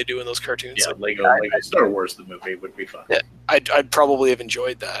moving the way they do in those cartoons. Yeah, like, Lego Star Wars, the movie would be fun. Yeah, I'd probably have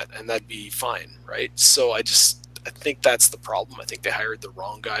enjoyed that, and that'd be fine, right? So I think that's the problem. I think they hired the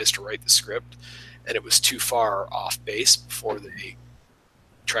wrong guys to write the script, and it was too far off base before they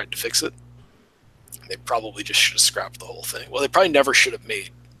tried to fix it. They probably just should have scrapped the whole thing. Well, they probably never should have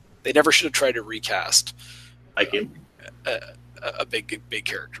tried to recast like him. A big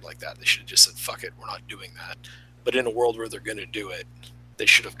character like that. They should have just said, fuck it, we're not doing that. But in a world where they're going to do it, they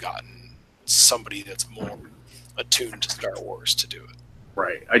should have gotten somebody that's more attuned to Star Wars to do it.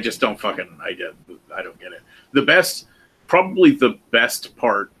 Right. I just don't I don't get it. Probably the best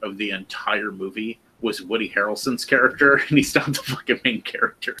part of the entire movie was Woody Harrelson's character, and he's not the fucking main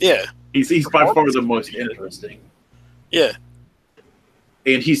character. Yeah. He's by far the most interesting. Yeah.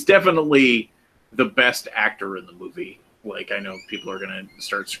 And he's definitely the best actor in the movie. Like, I know people are going to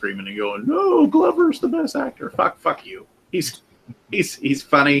start screaming and going, no, Glover's the best actor. Fuck you. He's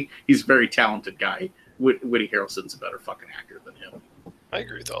funny. He's a very talented guy. Woody Harrelson's a better fucking actor than him. I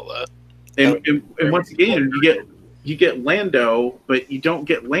agree with all that. And once again, you get Lando, but you don't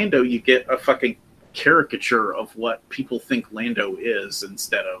get Lando. You get a fucking caricature of what people think Lando is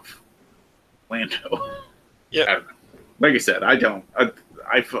instead of Lando. Yeah. I don't know. Like I said,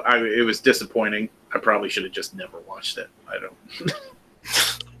 it was disappointing. I probably should have just never watched it. I don't.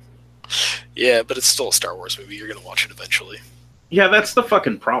 Yeah, but it's still a Star Wars movie. You're going to watch it eventually. Yeah, that's the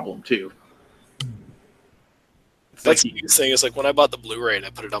fucking problem, too. That's the biggest thing is, like, when I bought the Blu-ray and I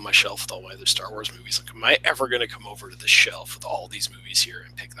put it on my shelf with all my other Star Wars movies, like, am I ever going to come over to this shelf with all these movies here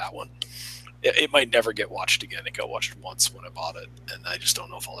and pick that one? It might never get watched again. It got watched once when I bought it, and I just don't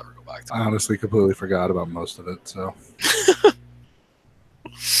know if I'll ever go back to it. I honestly completely forgot about most of it, so...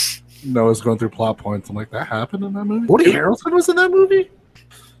 Noah's going through plot points. I'm like, that happened in that movie? Woody Harrelson was in that movie?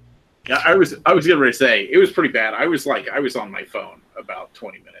 Yeah, I was getting ready to say, it was pretty bad. I was on my phone about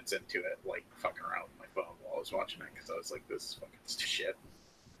 20 minutes into it, like, fucking around with my phone while I was watching it, because I was like, this is fucking shit.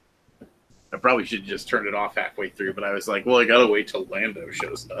 I probably should have just turned it off halfway through, but I was like, well, I gotta wait till Lando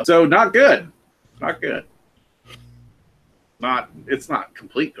shows up. So, not good. Not good. It's not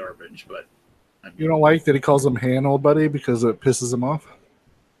complete garbage, but... You don't like that he calls him Han, old buddy, because it pisses him off?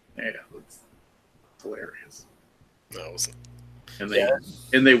 Yeah, that's hilarious. No, it wasn't.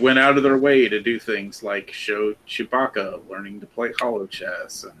 And they went out of their way to do things like show Chewbacca learning to play holo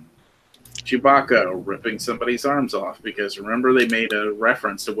chess and Chewbacca ripping somebody's arms off, because remember they made a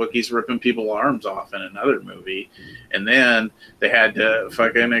reference to Wookiees ripping people's arms off in another movie, and then they had to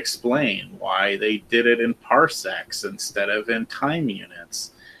fucking explain why they did it in parsecs instead of in time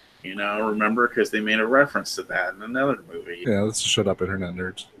units. You know, remember, because they made a reference to that in another movie. Yeah, let's shut up, internet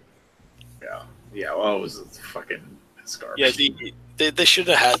nerds. Yeah. Well, it was fucking garbage. Yeah, they should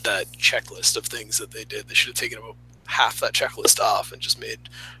have had that checklist of things that they did. They should have taken about half that checklist off and just made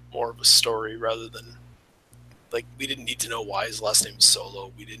more of a story rather than, like, we didn't need to know why his last name was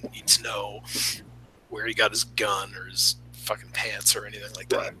Solo. We didn't need to know where he got his gun or his fucking pants or anything like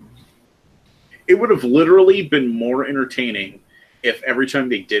that. Right. It would have literally been more entertaining if every time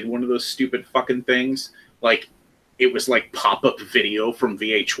they did one of those stupid fucking things, like, it was like pop-up video from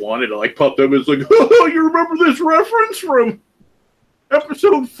VH1. It like popped up. It's like, oh, you remember this reference from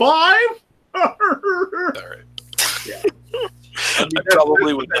episode 5? All right. Yeah. I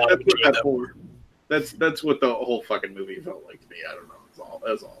probably would not enjoy that more. That's what the whole fucking movie felt like to me. I don't know.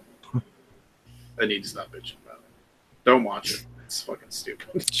 That's all. I need to stop bitching about it. Don't watch it. It's fucking stupid.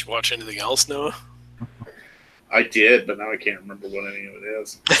 Did you watch anything else, Noah? I did, but now I can't remember what any of it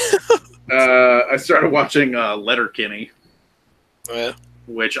is. I started watching Letterkenny. Oh, yeah?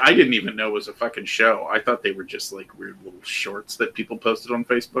 Which I didn't even know was a fucking show. I thought they were just like weird little shorts that people posted on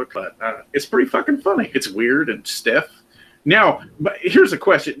Facebook. But it's pretty fucking funny. It's weird and stiff. Now, but here's a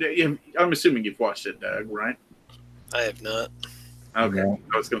question. I'm assuming you've watched it, Doug, right? I have not. Okay, No.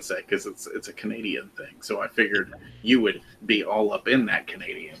 I was going to say, because it's a Canadian thing. So I figured you would be all up in that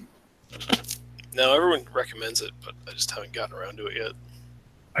Canadian. No, everyone recommends it, but I just haven't gotten around to it yet.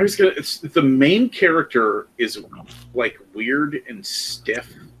 It's the main character is like weird and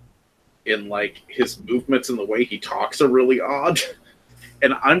stiff in like his movements and the way he talks are really odd.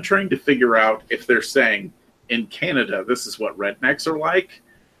 And I'm trying to figure out if they're saying in Canada this is what rednecks are like,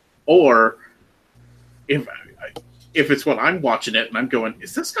 or if it's what I'm watching it and I'm going,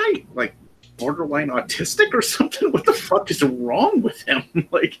 is this guy like borderline autistic or something? What the fuck is wrong with him?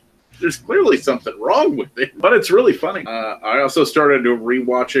 Like, there's clearly something wrong with it, but it's really funny. I also started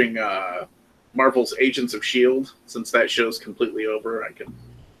rewatching Marvel's Agents of S.H.I.E.L.D. since that show's completely over.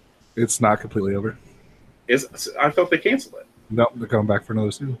 It's not completely over. I thought they canceled it. Nope, they're coming back for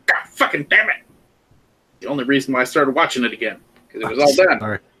another season. God fucking damn it! The only reason why I started watching it again, because it was all done.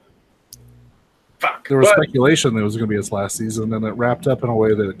 Sorry. Fuck. There was speculation that it was going to be its last season, and it wrapped up in a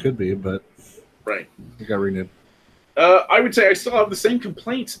way that it could be, but right. it got renewed. I would say I still have the same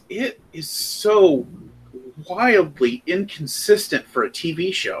complaints. It is so wildly inconsistent for a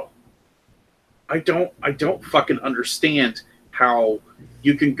TV show. I don't fucking understand how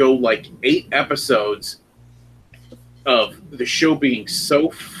you can go like 8 episodes of the show being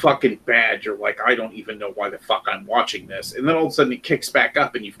so fucking bad. You're like, I don't even know why the fuck I'm watching this. And then all of a sudden it kicks back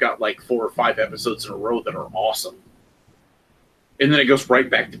up and you've got like 4 or 5 episodes in a row that are awesome. And then it goes right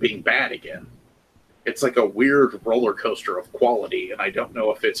back to being bad again. It's like a weird roller coaster of quality, and I don't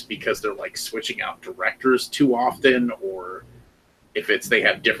know if it's because they're like switching out directors too often, or if it's they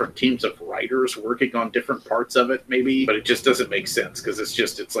have different teams of writers working on different parts of it, maybe. But it just doesn't make sense because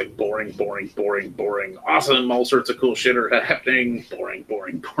it's like boring. Awesome, all sorts of cool shit are happening.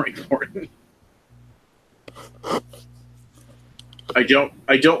 Boring. I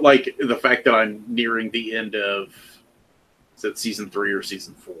don't like the fact that I'm nearing the end of, is it season 3 or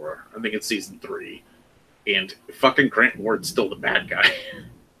season 4? I think it's season 3. And fucking Grant Ward's still the bad guy.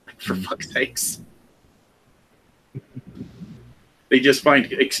 For fuck's sakes. They just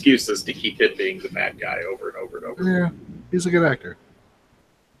find excuses to keep him being the bad guy over and over and over. Yeah, he's a good actor.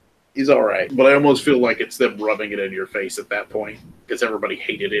 He's alright. But I almost feel like it's them rubbing it in your face at that point. Because everybody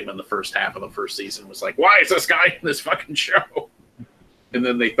hated him in the first half of the first season. Was like, why is this guy in this fucking show? And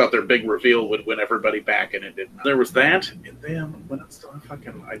then they thought their big reveal would win everybody back, and it didn't. There was that, and then when it's done,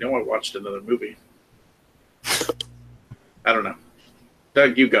 I know I watched another movie. I don't know.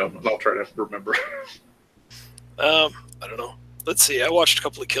 Doug, you go, and I'll try to remember. I don't know. Let's see. I watched a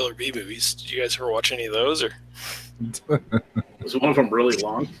couple of Killer Bee movies. Did you guys ever watch any of those? Or Was one of them really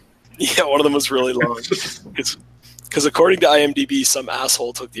long? Yeah, one of them was really long. Because according to IMDb, some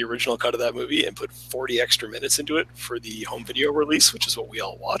asshole took the original cut of that movie and put 40 extra minutes into it for the home video release, which is what we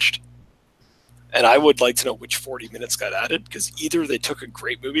all watched. And I would like to know which 40 minutes got added, because either they took a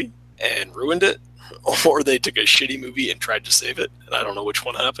great movie and ruined it, or they took a shitty movie and tried to save it, and I don't know which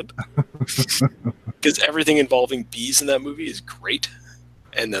one happened. Because everything involving bees in that movie is great,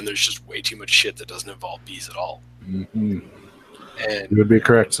 and then there's just way too much shit that doesn't involve bees at all. Mm-hmm. And You would be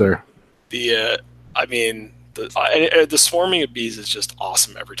correct, sir. the swarming of bees is just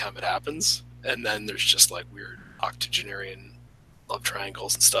awesome every time it happens. And then there's just like weird octogenarian love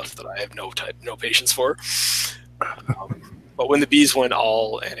triangles and stuff that I have no patience for. But when the bees went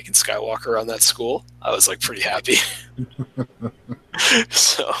all Anakin Skywalker on that school, I was like pretty happy.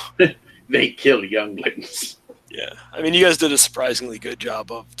 So They kill younglings. yeah, I mean, you guys did a surprisingly good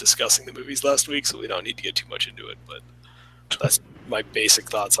job of discussing the movies last week, so we don't need to get too much into it. But that's my basic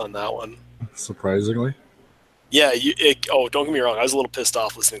thoughts on that one. Surprisingly. Yeah, don't get me wrong. I was a little pissed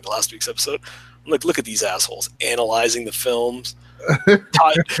off listening to last week's episode. I'm like, look at these assholes analyzing the films.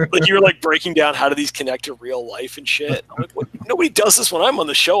 Like you were like breaking down how do these connect to real life and shit. I'm like, what? Nobody does this when I'm on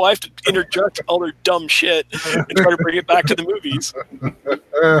the show. I have to interject all their dumb shit and try to bring it back to the movies.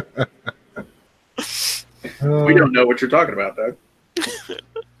 We don't know what you're talking about, Doug.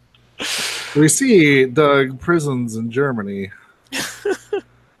 We see the prisons in Germany.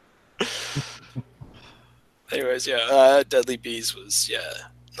 Anyways, yeah, Deadly Bees was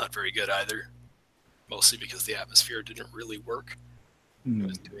not very good either. Mostly because the atmosphere didn't really work. It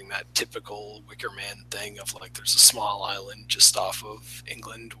was doing that typical Wicker Man thing of like there's a small island just off of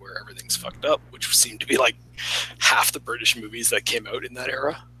England where everything's fucked up, which seemed to be like half the British movies that came out in that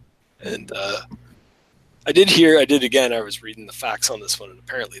era. And I was reading the facts on this one, and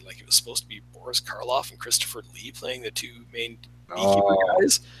apparently like it was supposed to be Boris Karloff and Christopher Lee playing the two main beekeeper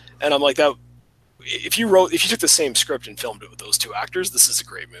guys. And I'm like, that if you took the same script and filmed it with those two actors, this is a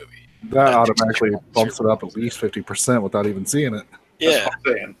great movie. That automatically bumps it up at least 50% without even seeing it. Yeah.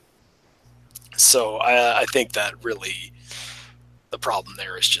 So I think that really the problem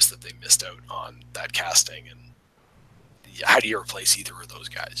there is just that they missed out on that casting. And how do you replace either of those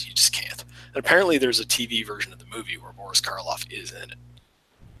guys? You just can't. And apparently there's a TV version of the movie where Boris Karloff is in it,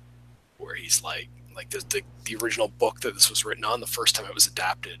 where he's like the original book that this was written on, the first time it was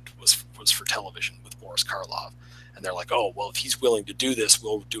adapted was for television with Boris Karloff. And they're like, oh, well, if he's willing to do this,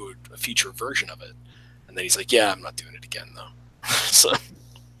 we'll do a feature version of it. And then he's like, yeah, I'm not doing it again, though.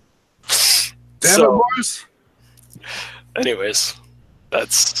 Damn it, Boris. Anyways,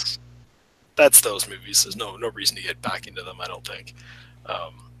 that's those movies. There's no reason to get back into them, I don't think.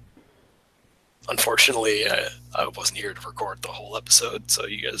 Unfortunately, I wasn't here to record the whole episode, so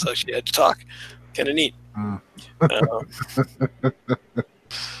you guys actually had to talk. Kind of neat.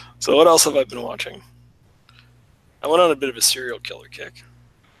 So what else have I been watching? I went on a bit of a serial killer kick.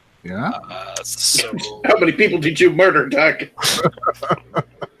 Yeah? So How many people did you murder, Doug?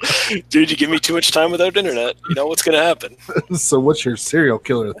 Dude, you give me too much time without internet, you know what's going to happen. So what's your serial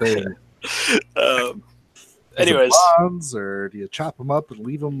killer thing? Anyways. Bonds, or do you chop them up and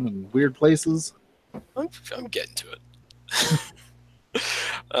leave them in weird places? I'm getting to it.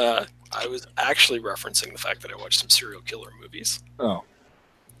 I was actually referencing the fact that I watched some serial killer movies. Oh.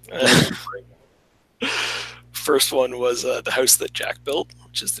 First one was The House That Jack Built,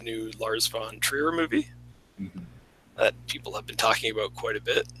 which is the new Lars von Trier movie that people have been talking about quite a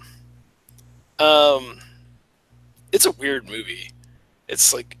bit. It's a weird movie.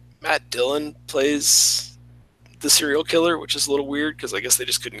 It's like Matt Dillon plays the serial killer, which is a little weird because I guess they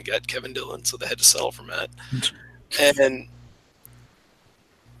just couldn't get Kevin Dillon, so they had to settle for Matt. And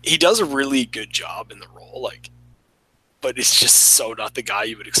he does a really good job in the role, but it's just so not the guy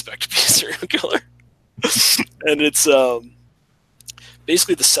you would expect to be a serial killer. And it's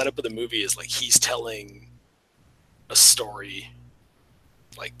basically the setup of the movie is like he's telling a story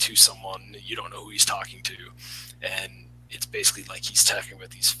like to someone, you don't know who he's talking to, and it's basically like he's talking about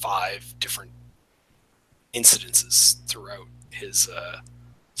these 5 different incidences throughout his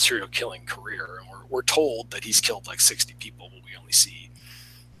serial killing career, and we're told that he's killed like 60 people, but we only see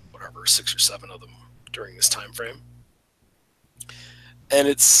whatever 6 or 7 of them during this time frame. And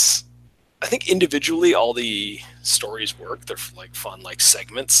it's, I think individually all the stories work. They're like fun, like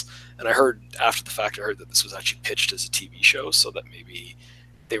segments. And I heard after the fact, that this was actually pitched as a TV show, so that maybe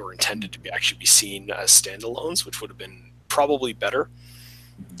they were intended to actually be seen as standalones, which would have been probably better.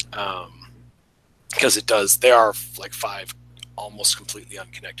 Because they are like 5 almost completely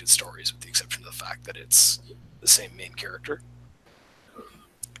unconnected stories, with the exception of the fact that it's the same main character.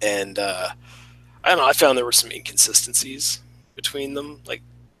 And I don't know, I found there were some inconsistencies between them. Like,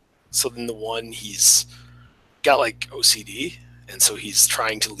 so in the one, he's got like OCD, and so he's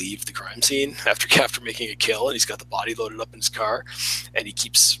trying to leave the crime scene after making a kill, and he's got the body loaded up in his car, and he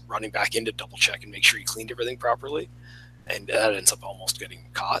keeps running back in to double check and make sure he cleaned everything properly, and that ends up almost getting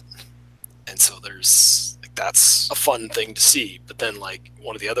caught. And so there's like, that's a fun thing to see. But then like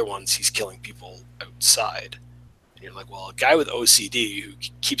one of the other ones, he's killing people outside, and you're like, well, a guy with OCD who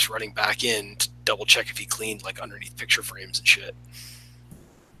keeps running back in double check if he cleaned like underneath picture frames and shit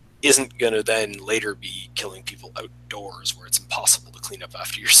isn't going to then later be killing people outdoors where it's impossible to clean up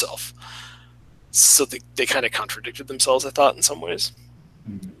after yourself. So they kind of contradicted themselves, I thought, in some ways.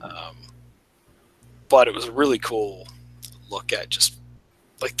 But it was a really cool look at just,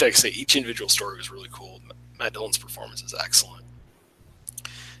 like I say, each individual story was really cool. Matt Dillon's performance is excellent.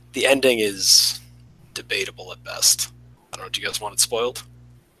 The ending is debatable at best. I don't know, do you guys want it spoiled?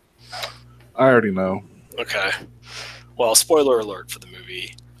 I already know. Okay. Well, spoiler alert for the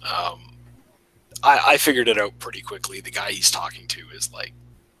movie. I figured it out pretty quickly. The guy he's talking to is like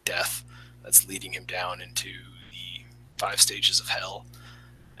death that's leading him down into the 5 stages of hell.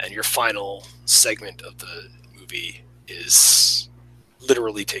 And your final segment of the movie is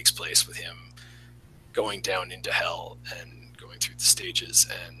literally takes place with him going down into hell and going through the stages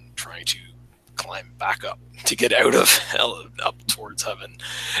and trying to climb back up to get out of hell up towards heaven.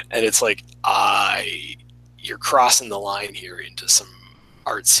 And it's like, you're crossing the line here into some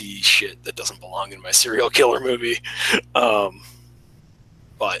artsy shit that doesn't belong in my serial killer movie.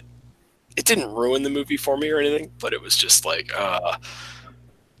 But it didn't ruin the movie for me or anything, but it was just like,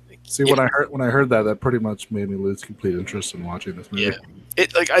 see, when I heard that pretty much made me lose complete interest in watching this movie. Yeah.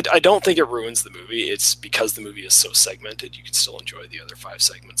 I don't think it ruins the movie. It's because the movie is so segmented, you can still enjoy the other 5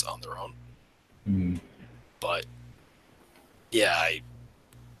 segments on their own. But yeah, I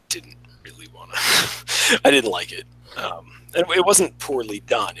didn't really want to. I didn't like it. And it wasn't poorly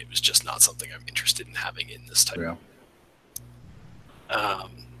done. It was just not something I'm interested in having in this type. Yeah.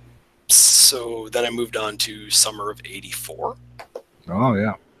 So then I moved on to Summer of '84. Oh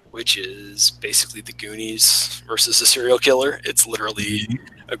yeah. Which is basically the Goonies versus a serial killer. It's literally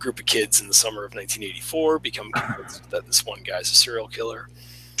a group of kids in the summer of 1984 become convinced that this one guy's a serial killer.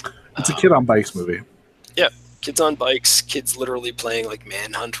 It's a kid on bikes movie. Yeah, kids on bikes, kids literally playing like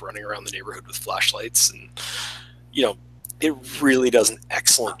Manhunt, running around the neighborhood with flashlights. And, you know, it really does an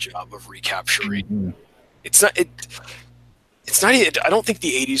excellent job of recapturing. It's not, I don't think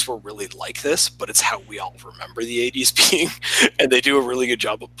the 80s were really like this, but it's how we all remember the 80s being, and they do a really good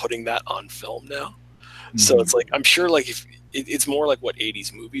job of putting that on film now. So it's like, I'm sure like if it's more like what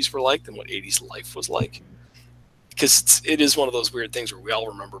 80s movies were like than what 80s life was like, because it is one of those weird things where we all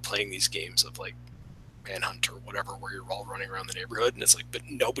remember playing these games of like Manhunt or whatever, where you're all running around the neighborhood, and it's like, but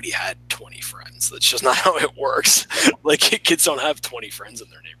nobody had 20 friends. That's just not how it works. Like, kids don't have 20 friends in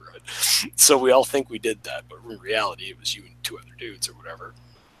their neighborhood. So we all think we did that, but in reality, it was you and 2 other dudes or whatever.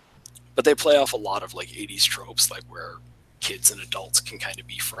 But they play off a lot of like 80s tropes, like where kids and adults can kind of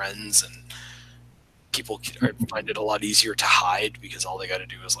be friends, and people find it a lot easier to hide because all they got to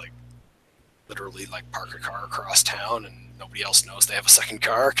do is like literally like park a car across town and nobody else knows they have a second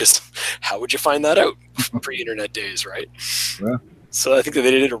car, because how would you find that out pre-internet days, right? Yeah. So I think that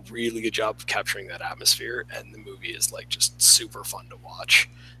they did a really good job of capturing that atmosphere, and the movie is like just super fun to watch.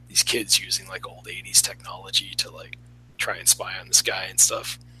 These kids using like old 80s technology to like try and spy on this guy and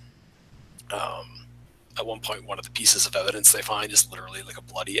stuff. At one point, one of the pieces of evidence they find is literally like a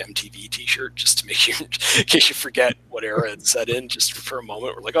bloody MTV t-shirt, just to make you, in case you forget what era it's set in, just for a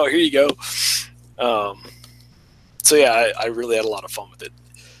moment. We're like, oh, here you go. So yeah, I really had a lot of fun with it.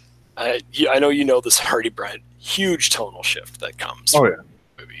 I know you know this already, Brian. Huge tonal shift that comes from the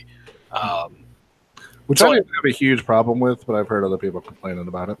movie. Which so I didn't have a huge problem with, but I've heard other people complaining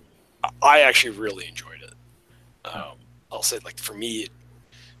about it. I actually really enjoyed it. I'll say, like, for me,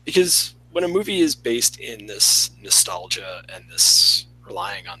 because when a movie is based in this nostalgia and this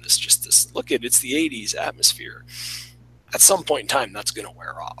relying on this look at it's the 80s atmosphere, at some point in time that's going to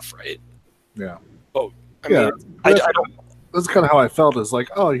wear off, right? Yeah. Oh, I mean, I don't. That's kind of how I felt. Is like,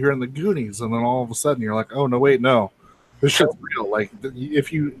 oh, you're in the Goonies, and then all of a sudden you're like, oh no, wait, no, this shit's real. Like,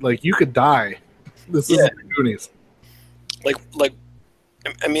 if you like, you could die. This is the Goonies. Like,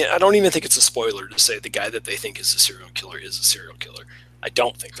 I mean, I don't even think it's a spoiler to say the guy that they think is a serial killer is a serial killer. I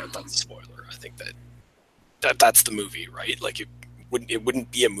don't think that that's a spoiler. I think that's the movie, right? Like, it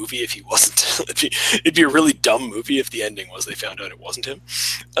wouldn't be a movie if he wasn't. It'd be a really dumb movie if the ending was they found out it wasn't him.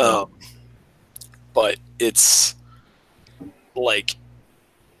 But it's like,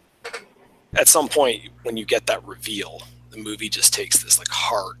 at some point when you get that reveal, the movie just takes this like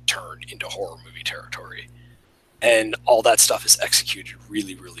hard turn into horror movie territory, and all that stuff is executed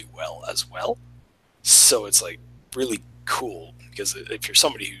really, really well as well. So it's like really cool, because if you're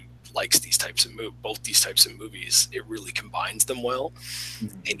somebody who likes these types of both these types of movies, it really combines them well.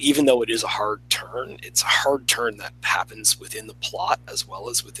 And even though it is a hard turn, it's a hard turn that happens within the plot as well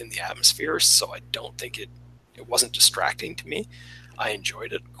as within the atmosphere. So I don't think it wasn't distracting to me. I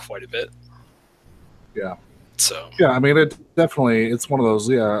enjoyed it quite a bit. Yeah. So Yeah, I mean, it's one of those.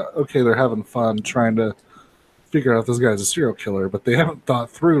 Yeah, okay, they're having fun trying to figure out this guy's a serial killer, but they haven't thought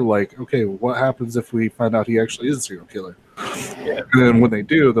through like, okay, what happens if we find out he actually is a serial killer? Yeah. And then when they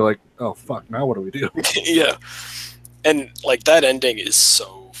do, they're like, oh fuck, now what do we do? Yeah. And like that ending is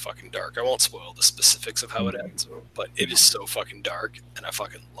so fucking dark. I won't spoil the specifics of how it ends, but it is so fucking dark, and I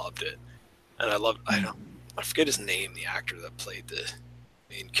fucking loved it. And I forget his name, the actor that played the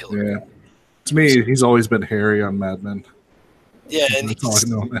main killer. Yeah. To me, he's always been Harry on Mad Men. Yeah, and that's all I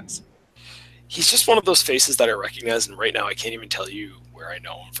know him as. He's just one of those faces that I recognize, and right now I can't even tell you where I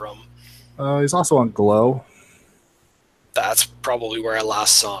know him from. He's also on Glow. That's probably where I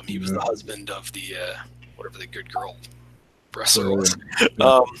last saw him. He was the husband of the whatever the good girl wrestler was.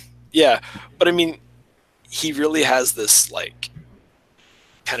 Yeah, but I mean, he really has this like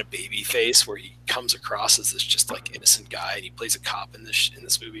kind of baby face where he comes across as this just like innocent guy, and he plays a cop in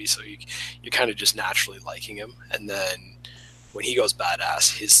this movie, so you're kind of just naturally liking him. And then when he goes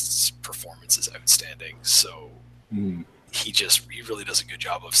badass, his performance is outstanding. So he really does a good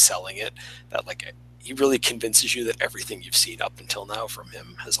job of selling it. That like he really convinces you that everything you've seen up until now from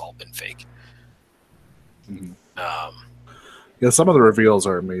him has all been fake. Yeah, some of the reveals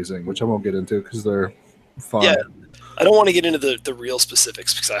are amazing, which I won't get into because they're fun. Yeah, I don't want to get into the real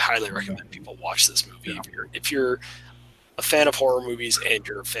specifics because I highly recommend people watch this movie. Yeah. If you're a fan of horror movies and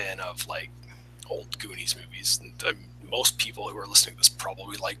you're a fan of like old Goonies movies, most people who are listening to this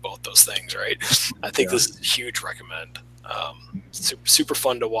probably like both those things, right? I think this is a huge recommend. Super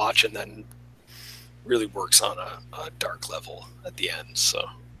fun to watch, and then really works on a dark level at the end. So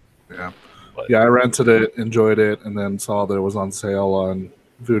yeah. I rented it, enjoyed it, and then saw that it was on sale on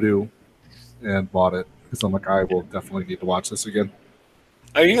Vudu and bought it. Because I'm like, I will definitely need to watch this again.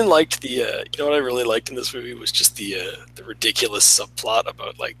 I even liked you know what I really liked in this movie was just the ridiculous subplot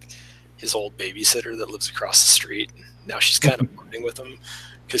about like his old babysitter that lives across the street. Now she's kind of living with him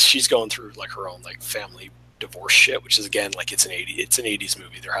because she's going through like her own like family divorce shit, which is again like it's an 80s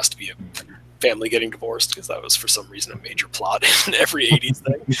movie. There has to be a family getting divorced because that was for some reason a major plot in every 80s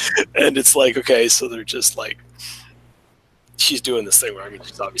thing. And it's like, okay, so they're just like, she's doing this thing where, I mean,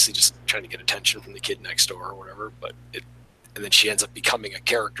 she's obviously just trying to get attention from the kid next door or whatever, and then she ends up becoming a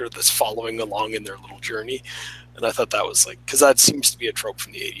character that's following along in their little journey. And I thought that was like, because that seems to be a trope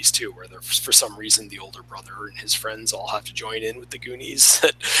from the 80s too, where for some reason the older brother and his friends all have to join in with the Goonies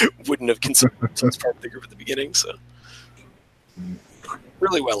that wouldn't have considered themselves part of the group at the beginning. So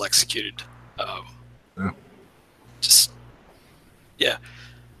really well executed.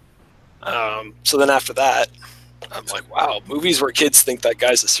 So then after that, I'm like, wow, movies where kids think that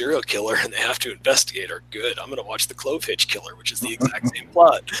guy's a serial killer and they have to investigate are good. I'm going to watch The Clove Hitch Killer, which is the exact same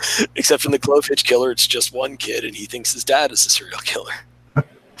plot. Except in The Clove Hitch Killer, it's just one kid and he thinks his dad is a serial killer.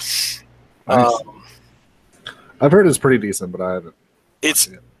 Nice. I've heard it's pretty decent, but I haven't.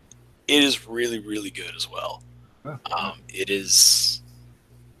 It is really, really good as well. It is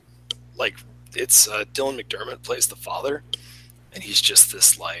like, it's Dylan McDermott plays the father, and he's just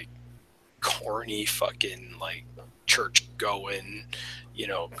this like corny fucking like church going, you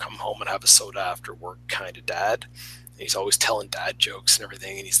know, come home and have a soda after work kind of dad. And he's always telling dad jokes and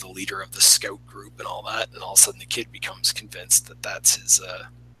everything, and he's the leader of the scout group and all that. And all of a sudden the kid becomes convinced that that's his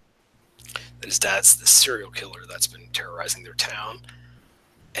that his dad's the serial killer that's been terrorizing their town.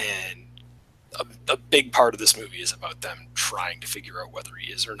 And a big part of this movie is about them trying to figure out whether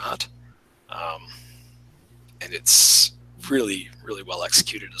he is or not. And it's really, really well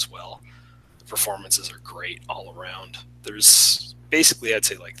executed as well. The performances are great all around. There's basically, I'd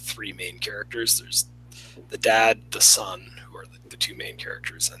say, like three main characters. There's the dad, the son, who are the two main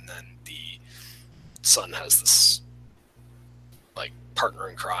characters, and then the son has this like partner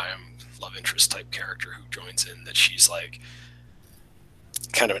in crime, love interest type character who joins in, that she's like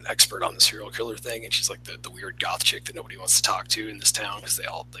kind of an expert on the serial killer thing, and she's like the weird goth chick that nobody wants to talk to in this town because they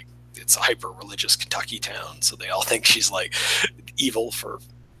all like, it's a hyper religious Kentucky town, so they all think she's like evil for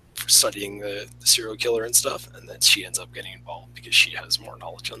studying the serial killer and stuff. And then she ends up getting involved because she has more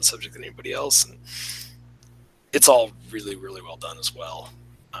knowledge on the subject than anybody else, and it's all really, really well done as well.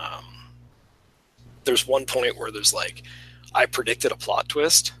 There's one point where there's like, I predicted a plot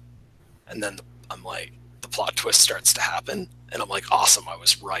twist, and then I'm like, the plot twist starts to happen, and I'm like, awesome, I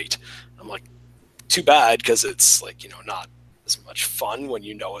was right. I'm like, too bad, because it's like, you know, not as much fun when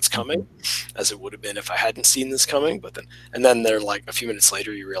you know it's coming as it would have been if I hadn't seen this coming. But then they're like, a few minutes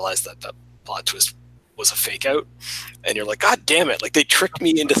later you realize that the plot twist was a fake out, and you're like, God damn it, like they tricked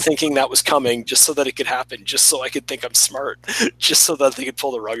me into thinking that was coming just so that it could happen, just so I could think I'm smart, just so that they could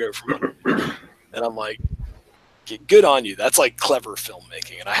pull the rug out from under me. And I'm like, good on you, that's like clever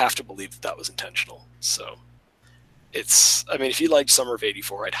filmmaking, and I have to believe that was intentional. So I mean, if you liked Summer of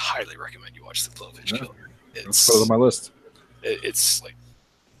 '84, I'd highly recommend you watch The Cloverfield Killer. Let's put it on my list. It's like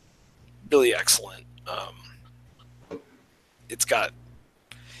really excellent. It's got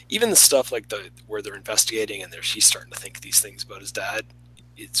even the stuff like where they're investigating and she's starting to think these things about his dad.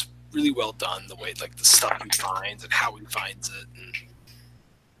 It's really well done, the way like the stuff he finds and how he finds it, and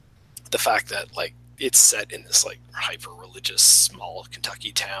the fact that like it's set in this like hyper religious small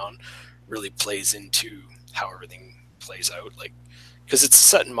Kentucky town really plays into how everything plays out. Like, because it's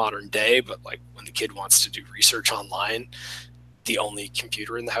set in modern day, but like when the kid wants to do research online, the only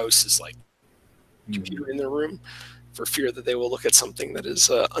computer in the house is like computer in their room, for fear that they will look at something that is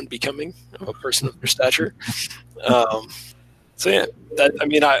unbecoming of a person of their stature. So yeah,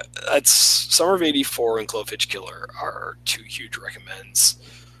 that's Summer of '84 and Cloverfield Killer are two huge recommends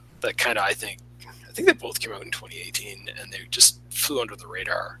that kind of I think they both came out in 2018 and they just flew under the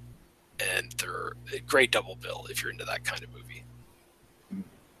radar, and they're a great double bill if you're into that kind of movie.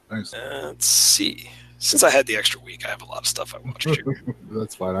 Nice. Let's see. Since I had the extra week, I have a lot of stuff I watched too.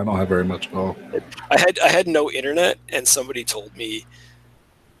 That's fine. I don't have very much at all. I had no internet, and somebody told me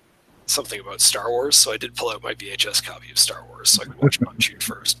something about Star Wars, so I did pull out my VHS copy of Star Wars so I could watch it on shoot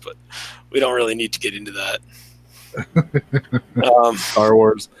first, but we don't really need to get into that. Star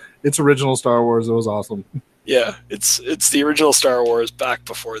Wars. It's original Star Wars. It was awesome. Yeah, it's the original Star Wars back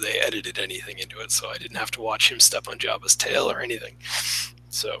before they edited anything into it, so I didn't have to watch him step on Jabba's tail or anything.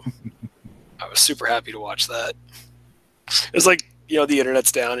 So I was super happy to watch that. It was like, the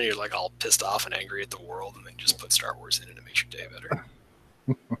internet's down and you're like all pissed off and angry at the world, and then just put Star Wars in and it makes your day better.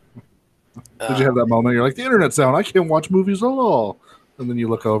 Did you have that moment? You're like, the internet's down. I can't watch movies at all. And then you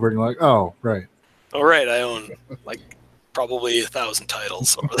look over and you're like, oh, right. Oh, right. I own like probably 1,000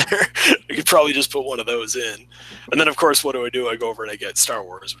 titles over there. I could probably just put one of those in. And then, of course, what do? I go over and I get Star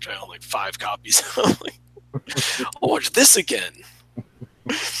Wars, which I own like 5 copies of. Like, I'll watch this again.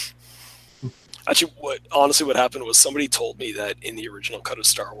 Actually, what happened was somebody told me that in the original cut of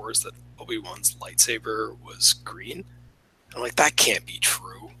Star Wars that Obi-Wan's lightsaber was green. I'm like, that can't be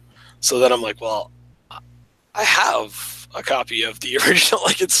true. So then I'm like, well, I have a copy of the original.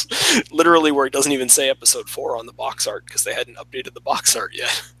 Like, it's literally where it doesn't even say Episode 4 on the box art because they hadn't updated the box art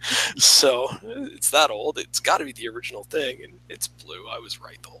yet. So it's that old. It's got to be the original thing, and it's blue. I was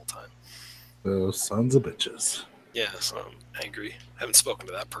right the whole time. Those sons of bitches. Yeah, so I'm angry. I haven't spoken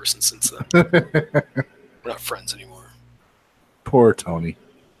to that person since then. We're not friends anymore. Poor Tony.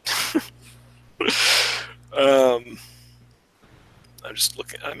 I'm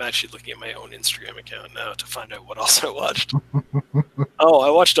actually looking at my own Instagram account now to find out what else I watched. I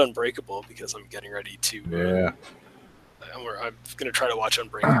watched Unbreakable because I'm getting ready to. Yeah. I'm going to try to watch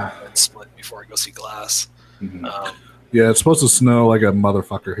Unbreakable and Split before I go see Glass. Mm-hmm. Yeah, it's supposed to snow like a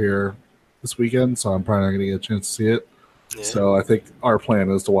motherfucker here this weekend, so I'm probably not going to get a chance to see it. Yeah. So I think our plan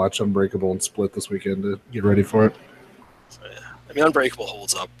is to watch Unbreakable and Split this weekend to get ready for it. So, yeah. I mean, Unbreakable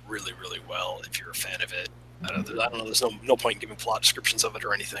holds up really, really well if you're a fan of it. I don't know. There's no point in giving plot descriptions of it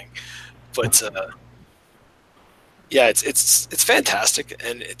or anything, but yeah, it's fantastic,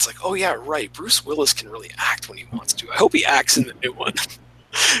 and it's like, oh yeah, right. Bruce Willis can really act when he wants to. I hope he acts in the new one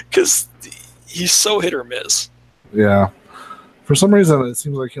because he's so hit or miss. Yeah, for some reason it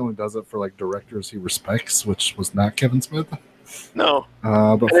seems like he only does it for like directors he respects, which was not Kevin Smith. No,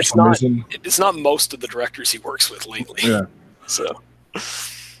 but for some reason it's not most of the directors he works with lately. Yeah, so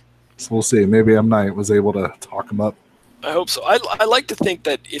we'll see. Maybe M. Night was able to talk him up. I hope so. I like to think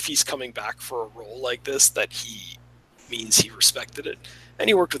that if he's coming back for a role like this, that he means he respected it. And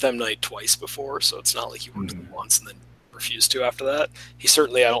he worked with M. Night twice before, so it's not like he worked with him once and then refused to after that. He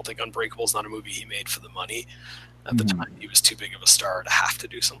certainly, I don't think Unbreakable is not a movie he made for the money. At the time, he was too big of a star to have to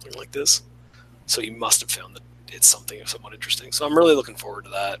do something like this. So he must have found that it's something somewhat interesting. So I'm really looking forward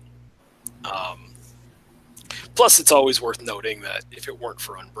to that. Plus, it's always worth noting that if it weren't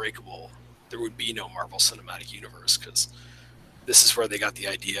for Unbreakable, there would be no Marvel Cinematic Universe, because this is where they got the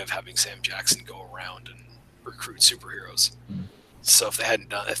idea of having Sam Jackson go around and recruit superheroes. So if they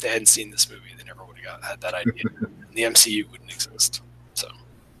hadn't seen this movie, they never would have had that idea. And the MCU wouldn't exist. So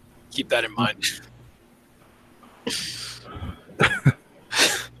keep that in mind.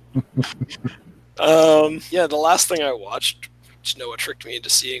 Yeah, the last thing I watched, which Noah tricked me into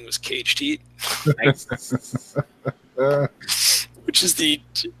seeing, was Caged Heat. Which is the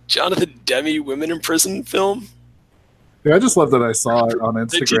Jonathan Demme Women in Prison film. Yeah, I just love that I saw it on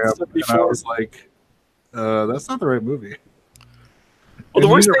Instagram and I was like, that's not the right movie. Well, the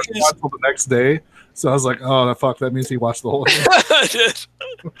worst thing is until the next day, so I was like, oh fuck, that means he watched the whole thing. I did.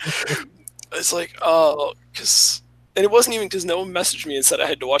 It's like, and it wasn't even because no one messaged me and said I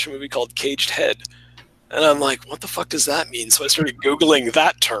had to watch a movie called Caged Head. And I'm like, what the fuck does that mean? So I started Googling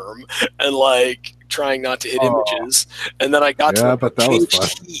that term and like trying not to hit images. And then I got to but that was fun.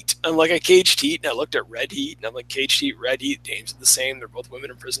 caged heat. I'm like, I caged heat, and I looked at red heat, and I'm like, caged heat, red heat, names are the same. They're both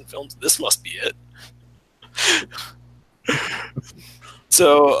women in prison films. This must be it.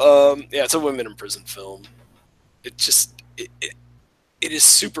 So, yeah, it's a women in prison film. It just, it is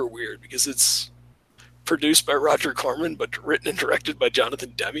super weird because it's produced by Roger Corman, but written and directed by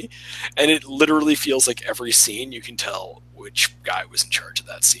Jonathan Demme. And it literally feels like every scene you can tell which guy was in charge of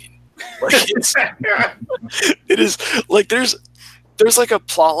that scene. Like it is like there's like a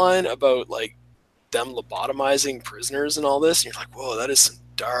plot line about like them lobotomizing prisoners and all this, and you're like, whoa, that is some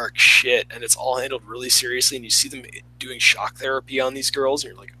dark shit, and it's all handled really seriously, and you see them doing shock therapy on these girls,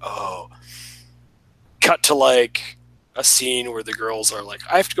 and you're like, oh. Cut to like a scene where the girls are like,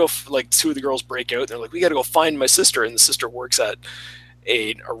 I have to go, like two of the girls break out, and they're like, we got to go find my sister, and the sister works at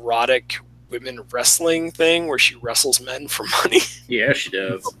an erotic women wrestling thing where she wrestles men for money. Yeah, she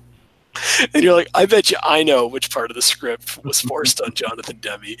does. And you're like, I bet you I know which part of the script was forced on Jonathan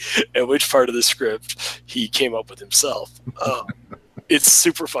Demme and which part of the script he came up with himself. It's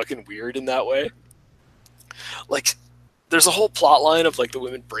super fucking weird in that way. Like, there's a whole plot line of like the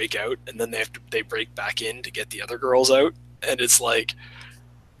women break out and then they break back in to get the other girls out, and it's like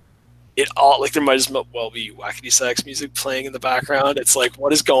it all like there might as well be wackety sax music playing in the background. It's like,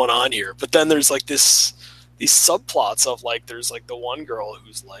 what is going on here? But then there's like these subplots of like there's like the one girl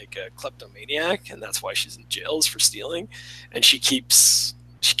who's like a kleptomaniac, and that's why she's in jail, is for stealing, and she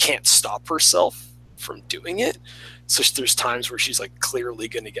can't stop herself from doing it. So there's times where she's like clearly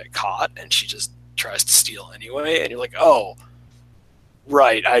going to get caught, and she just tries to steal anyway, and you're like, oh,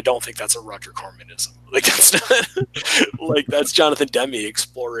 right, I don't think that's a Roger Cormanism. Like that's not like that's Jonathan Demme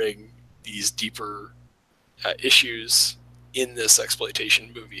exploring these deeper issues in this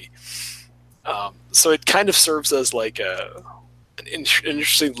exploitation movie. So it kind of serves as like an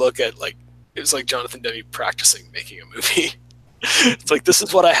interesting look at like it was like Jonathan Demme practicing making a movie. It's like, this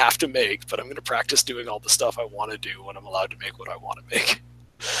is what I have to make, but I'm going to practice doing all the stuff I want to do when I'm allowed to make what I want to make.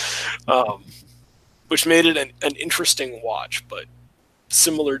 Which made it an interesting watch, but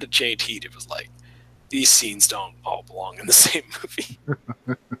similar to Chained Heat, it was like, these scenes don't all belong in the same movie.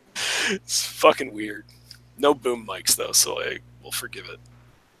 It's fucking weird. No boom mics, though, so I will forgive it.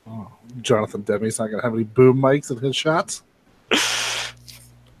 Oh, Jonathan Demme's not going to have any boom mics in his shots?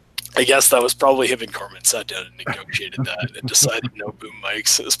 I guess that was probably him and Corman sat down and negotiated that and decided no boom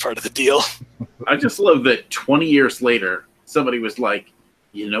mics as part of the deal. I just love that 20 years later, somebody was like,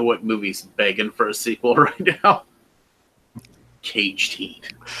 you know what movie's begging for a sequel right now? Caged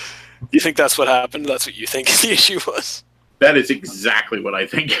Heat. You think that's what happened? That's what you think the issue was? That is exactly what I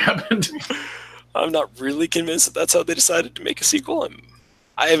think happened. I'm not really convinced that that's how they decided to make a sequel.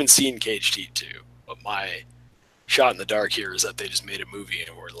 I haven't seen Caged Heat 2, but my shot in the dark here is that they just made a movie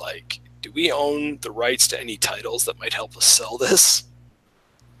and were like, do we own the rights to any titles that might help us sell this?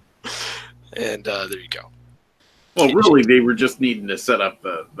 And there you go. Well, really, they were just needing to set up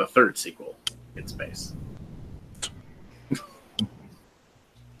the third sequel in space.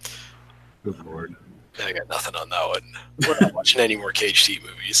 Good Lord. I got nothing on that one. We're not watching any more Caged Heat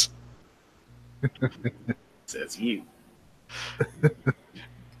movies. Says you.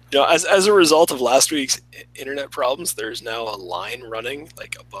 You know, as a result of last week's internet problems, there's now a line running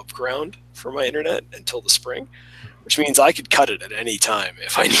like above ground for my internet until the spring, which means I could cut it at any time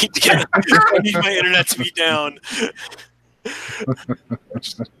if I need to I need my internet to be down.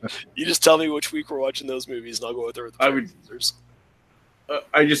 You just tell me which week we're watching those movies, and I'll go out there with the producers.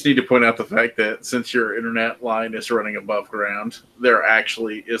 I just need to point out the fact that since your internet line is running above ground, there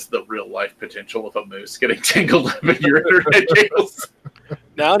actually is the real life potential of a moose getting tangled up in your internet cables.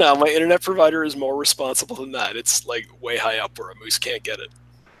 No, my internet provider is more responsible than that. It's like way high up where a moose can't get it.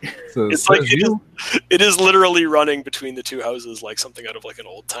 So it's like it is literally running between the two houses like something out of like an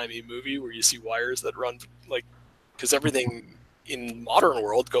old-timey movie where you see wires that run like, because everything in modern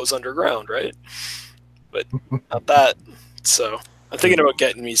world goes underground, right? But not that. So I'm thinking about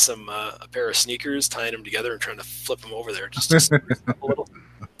getting me some a pair of sneakers, tying them together, and trying to flip them over there just to a little.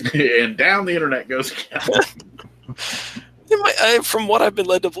 And down the internet goes again. From what I've been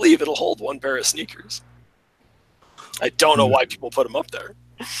led to believe, it'll hold one pair of sneakers. I don't know why people put them up there.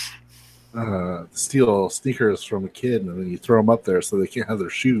 Steal sneakers from a kid, and then you throw them up there so they can't have their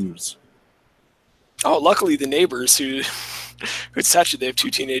shoes. Oh, luckily the neighbors who attached it, they have 2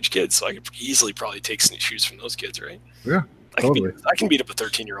 teenage kids, so I could easily probably take shoes from those kids, right? Yeah, totally. I can beat up a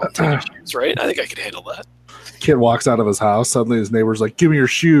 13-year-old taking shoes, right? I think I could handle that. Kid walks out of his house. Suddenly his neighbor's like, give me your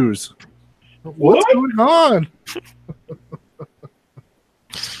shoes. What's going on?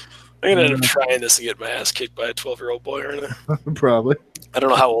 I'm gonna end up trying this and get my ass kicked by a 12-year-old boy, aren't I? Probably. I don't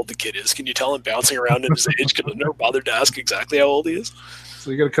know how old the kid is. Can you tell him bouncing around in his age? Because I've never bothered to ask exactly how old he is. So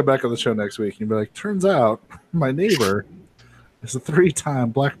you got to come back on the show next week and be like, turns out my neighbor is a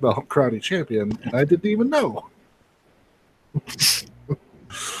 3-time black belt karate champion, and I didn't even know.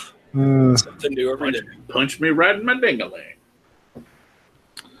 Something new every day. Punch me right in my ding-a-ling.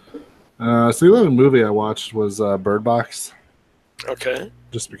 So the other movie I watched was Bird Box. Okay.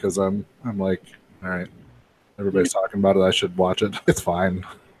 Just because I'm like, all right, everybody's talking about it, I should watch it. It's fine.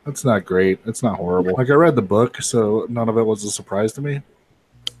 It's not great. It's not horrible. Like, I read the book, so none of it was a surprise to me.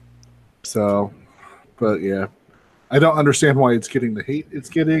 So, but yeah. I don't understand why it's getting the hate it's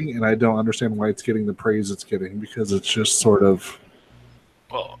getting, and I don't understand why it's getting the praise it's getting, because it's just sort of,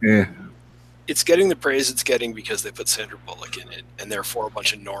 It's getting the praise it's getting because they put Sandra Bullock in it, and therefore a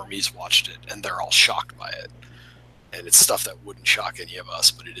bunch of normies watched it, and they're all shocked by it. And it's stuff that wouldn't shock any of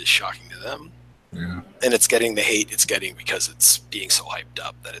us, but it is shocking to them. Yeah. And it's getting the hate it's getting because it's being so hyped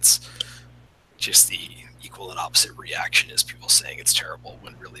up that it's just the equal and opposite reaction is people saying it's terrible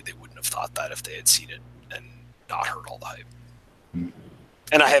when really they wouldn't have thought that if they had seen it and not heard all the hype.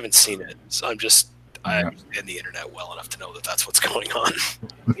 And I haven't seen it, so I understand the internet well enough to know that that's what's going on.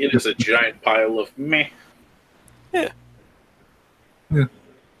 It is a giant pile of meh. Yeah. And,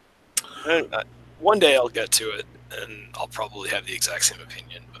 one day I'll get to it, and I'll probably have the exact same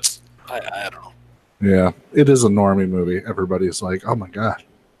opinion, but I don't know. Yeah, it is a normie movie. Everybody's like, oh my god.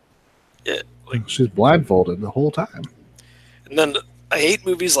 Yeah, like, she's blindfolded the whole time. And then I hate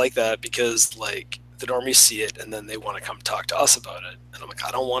movies like that because, like, the normies see it and then they want to come talk to us about it. And I'm like,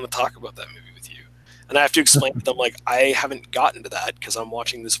 I don't want to talk about that movie with you. And I have to explain to them, like, I haven't gotten to that because I'm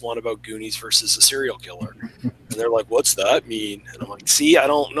watching this one about Goonies versus a serial killer. And they're like, what's that mean? And I'm like, see, I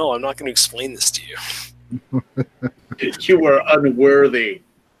don't know. I'm not going to explain this to you. You were unworthy.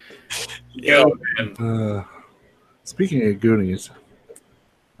 Yeah. Speaking of Goonies,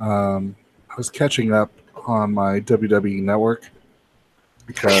 I was catching up on my WWE network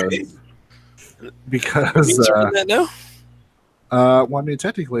because that now? Well, I mean,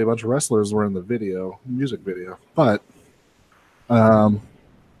 technically, a bunch of wrestlers were in the music video, but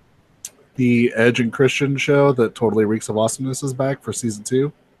the Edge and Christian show that Totally Reeks of Awesomeness is back for season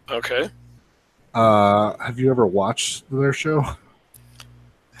 2. Okay. Have you ever watched their show?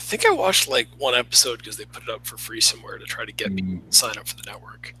 I think I watched like one episode because they put it up for free somewhere to try to get me to sign up for the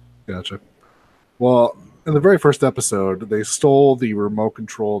network. Gotcha. Well, in the very first episode, they stole the remote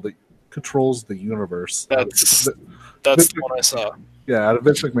control that controls the universe. That's the one I saw. Yeah, out of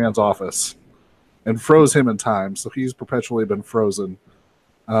Vince McMahon's office, and froze him in time, so he's perpetually been frozen.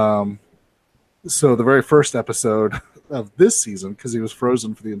 So the very first episode of this season, because he was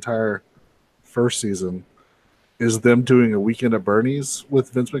frozen for the entire first season, is them doing a weekend at Bernie's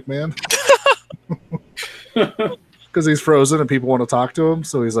with Vince McMahon. Because he's frozen and people want to talk to him,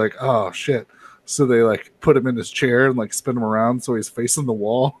 so he's like, oh shit. So they like put him in his chair and like spin him around so he's facing the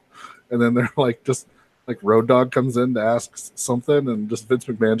wall. And then they're like, just like Road Dogg comes in to ask something, and just Vince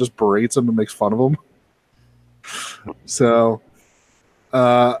McMahon just berates him and makes fun of him. So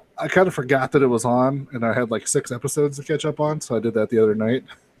I kind of forgot that it was on, and I had like 6 episodes to catch up on, so I did that the other night.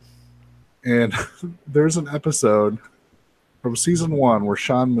 And there's an episode from season 1 where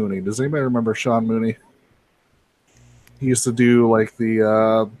Sean Mooney, does anybody remember Sean Mooney? He used to do like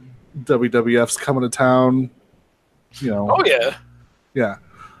the WWF's Coming to Town, Oh, yeah. Yeah.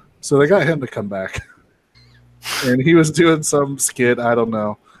 So they got him to come back. And he was doing some skit, I don't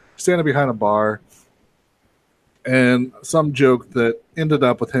know, standing behind a bar. And some joke that ended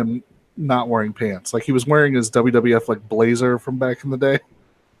up with him not wearing pants. Like he was wearing his WWF like blazer from back in the day.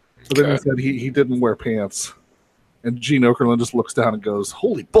 But then he said he didn't wear pants. And Gene Okerlund just looks down and goes,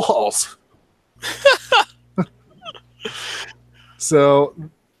 holy balls. So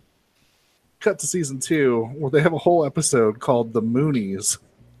cut to season 2 where they have a whole episode called The Moonies,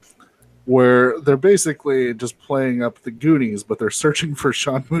 where they're basically just playing up the Goonies, but they're searching for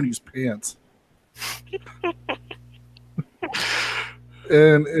Sean Mooney's pants.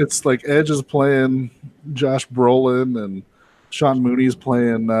 And it's like Edge is playing Josh Brolin and Sean Mooney's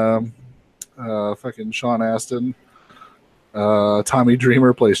playing fucking Sean Astin. Tommy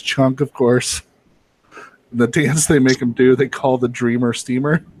Dreamer plays Chunk, of course. The dance they make him do, they call the Dreamer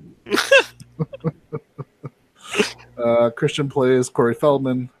Steamer. Christian plays Corey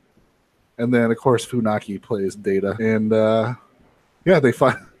Feldman. And then, of course, Funaki plays Data. And,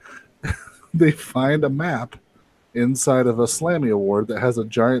 they find a map inside of a Slammy Award that has a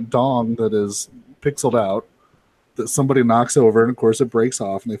giant dong that is pixeled out that somebody knocks over, and, of course, it breaks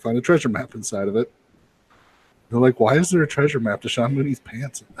off, and they find a treasure map inside of it. They're like, why is there a treasure map to Sean Mooney's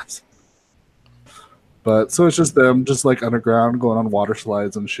pants in this? But so it's just them, just like underground, going on water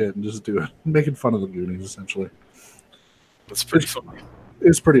slides and shit, and just making fun of the Goonies essentially. That's pretty funny.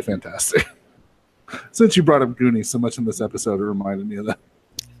 It's pretty fantastic. Since you brought up Goonies so much in this episode, it reminded me of that.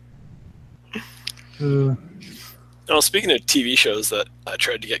 Now, speaking of TV shows that I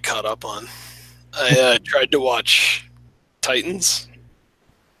tried to get caught up on, I tried to watch Titans.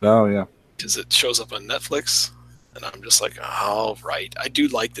 Oh, yeah. Because it shows up on Netflix, and I'm just like, oh, right. I do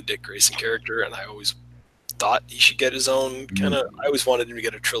like the Dick Grayson character, and I always thought he should get his own kind of... I always wanted him to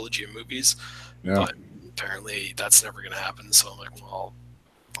get a trilogy of movies, but apparently that's never going to happen, so I'm like, well,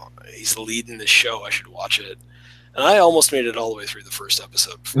 he's the lead in this show. I should watch it. And I almost made it all the way through the first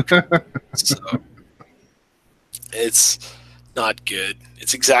episode. So it's not good.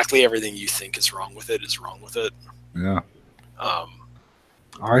 It's exactly everything you think is wrong with it. Yeah.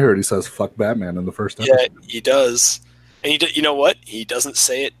 I heard he says "fuck Batman" in the first episode. Yeah, he does. And you know what? He doesn't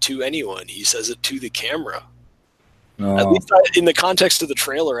say it to anyone. He says it to the camera. At least in the context of the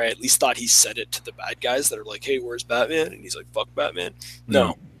trailer, I at least thought he said it to the bad guys that are like, "Hey, where's Batman?" And he's like, "Fuck Batman."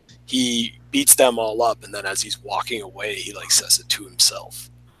 No, he beats them all up, and then as he's walking away, he like says it to himself.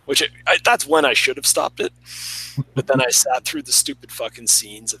 That's when I should have stopped it. But then I sat through the stupid fucking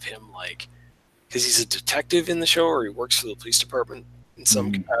scenes of him, like, because he's a detective in the show, or he works for the police department in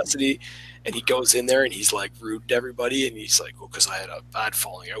some capacity, and he goes in there and he's like rude to everybody, and he's like, well, because I had a bad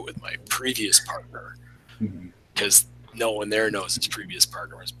falling out with my previous partner, because no one there knows his previous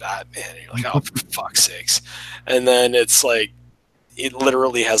partner was Batman, and you're like, oh, for fuck's sakes. And then it's like, it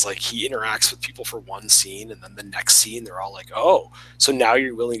literally has like, he interacts with people for one scene, and then the next scene they're all like, oh, so now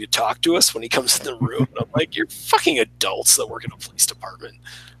you're willing to talk to us when he comes in the room. And I'm like, you're fucking adults that work in a police department.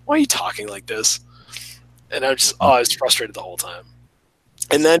 Why are you talking like this? And I was frustrated the whole time.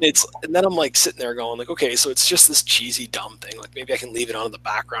 And then I'm like sitting there going like, okay, so it's just this cheesy dumb thing. Like maybe I can leave it on in the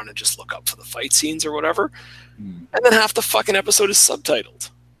background and just look up for the fight scenes or whatever. And then half the fucking episode is subtitled.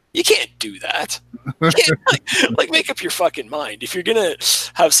 You can't do that. You can't, like make up your fucking mind. If you're gonna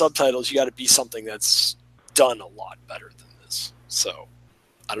have subtitles, you got to be something that's done a lot better than this. So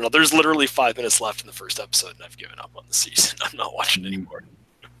I don't know. There's literally 5 minutes left in the first episode, and I've given up on the season. I'm not watching anymore.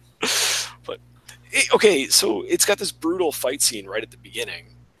 But okay, so it's got this brutal fight scene right at the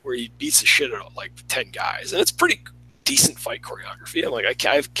beginning where he beats the shit out of like 10 guys, and it's pretty decent fight choreography. I'm like, I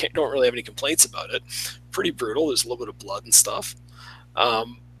don't really have any complaints about it. Pretty brutal. There's a little bit of blood and stuff.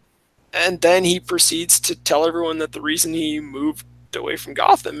 And then he proceeds to tell everyone that the reason he moved away from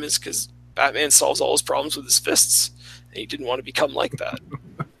Gotham is because Batman solves all his problems with his fists, and he didn't want to become like that.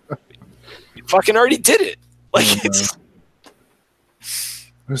 He fucking already did it. Like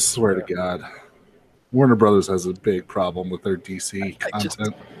I swear to God, Warner Brothers has a big problem with their DC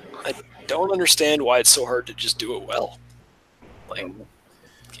content. I don't understand why it's so hard to just do it well. Like,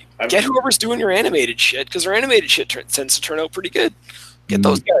 get whoever's doing your animated shit, because their animated shit tends to turn out pretty good. Get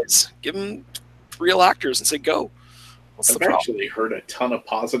those guys. Give them real actors and say, go. I've actually heard a ton of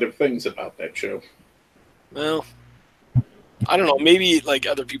positive things about that show. Well, I don't know. Maybe like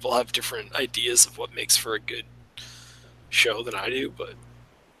other people have different ideas of what makes for a good show than I do, but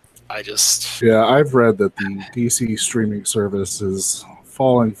I just... Yeah, I've read that the DC streaming service is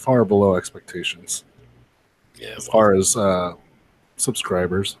falling far below expectations. Yeah, as far as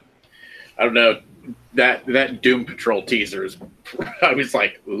subscribers. I don't know. That Doom Patrol teaser is... I was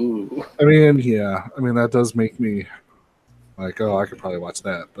like, ooh. I mean, yeah. I mean, that does make me like, oh, I could probably watch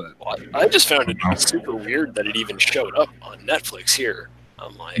that. But well, I just found it super weird that it even showed up on Netflix here.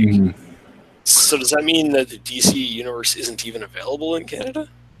 I'm like, so does that mean that the DC universe isn't even available in Canada?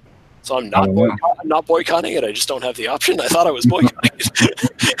 So I'm not boycotting it. I just don't have the option. I thought I was boycotting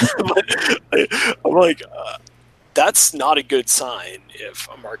it. I'm like, that's not a good sign if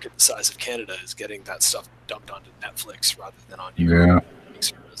a market the size of Canada is getting that stuff dumped onto Netflix rather than on your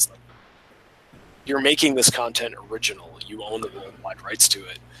service. Like, you're making this content original. You own the worldwide rights to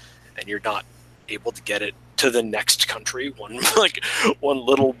it, and you're not able to get it to the next country, one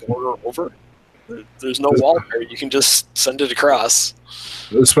little border over. There's no wall there. You can just send it across.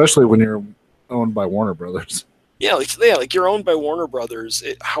 Especially when you're owned by Warner Brothers. Yeah, like you're owned by Warner Brothers.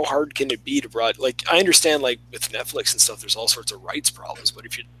 How hard can it be to like? I understand, like with Netflix and stuff, there's all sorts of rights problems. But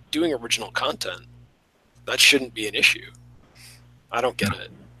if you're doing original content, that shouldn't be an issue. I don't get it.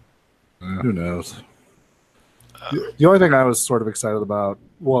 Who knows? The only thing I was sort of excited about,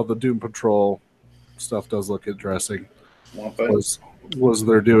 well, the Doom Patrol stuff does look interesting. Was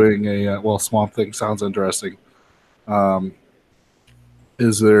they're doing a Swamp Thing sounds interesting.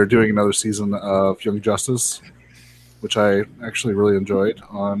 Is they're doing another season of Young Justice, which I actually really enjoyed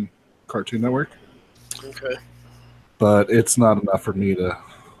on Cartoon Network. Okay. But it's not enough for me to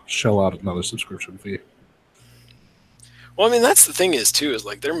shell out another subscription fee. Well, I mean, that's the thing is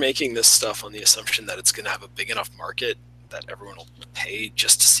like they're making this stuff on the assumption that it's going to have a big enough market that everyone will pay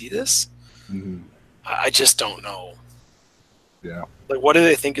just to see this. Mm-hmm. I just don't know. Yeah. Like, what do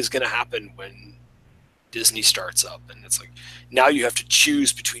they think is going to happen when Disney starts up and it's like, now you have to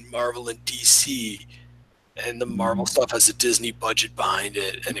choose between Marvel and DC, and the Marvel stuff has a Disney budget behind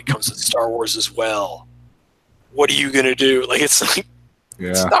it, and it comes with Star Wars as well. What are you going to do? Like, it's like,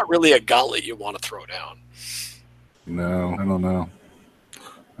 it's not really a gauntlet you want to throw down. No, I don't know.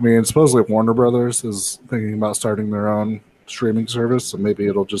 I mean, supposedly Warner Brothers is thinking about starting their own streaming service, so maybe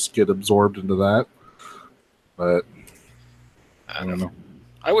it'll just get absorbed into that. But I don't know.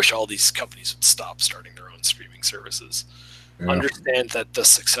 I wish all these companies would stop starting their own streaming services. Yeah. Understand that the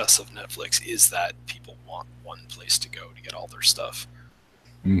success of Netflix is that people want one place to go to get all their stuff.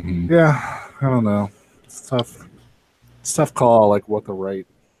 Mm-hmm. Yeah, I don't know. It's tough. It's a tough call, like what the right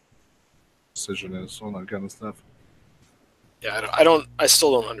decision is, all that kind of stuff. Yeah, I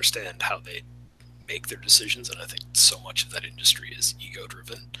still don't understand how they make their decisions, and I think so much of that industry is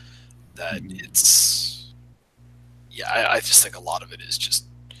ego-driven that it's... Yeah, I just think a lot of it is just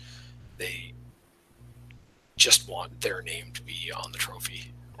they just want their name to be on the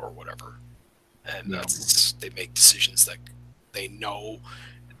trophy or whatever, and that's they make decisions that they know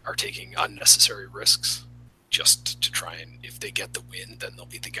are taking unnecessary risks just to try and, if they get the win, then they'll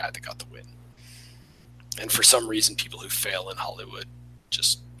be the guy that got the win. And for some reason, people who fail in Hollywood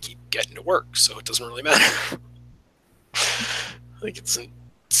just keep getting to work, so it doesn't really matter. Like it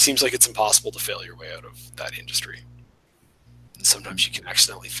seems like it's impossible to fail your way out of that industry. And sometimes you can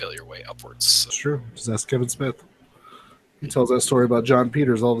accidentally fail your way upwards. So. It's true. Just ask Kevin Smith. He tells that story about John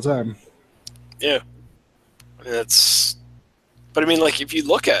Peters all the time. Yeah. I mean, but I mean, like, if you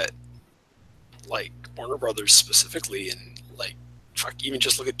look at, like, Warner Brothers specifically, and, like, even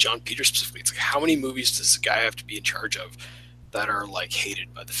just look at John Peters specifically, it's like, how many movies does a guy have to be in charge of that are, like,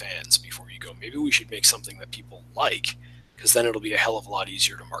 hated by the fans before you go, maybe we should make something that people like, because then it'll be a hell of a lot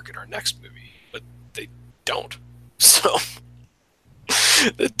easier to market our next movie. But they don't. So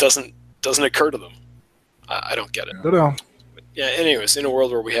it doesn't occur to them. I don't get it. No. But yeah, anyways, in a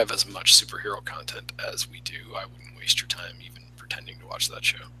world where we have as much superhero content as we do, I wouldn't waste your time even pretending to watch that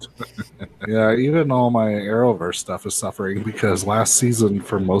show. Yeah, even all my Arrowverse stuff is suffering because last season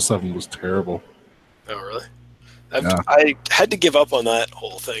for most of them was terrible. Oh, really? I had to give up on that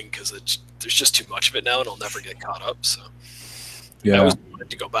whole thing because there's just too much of it now, and I'll never get caught up. So yeah, I always wanted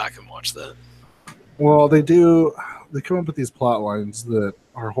to go back and watch that. Well, they come up with these plot lines that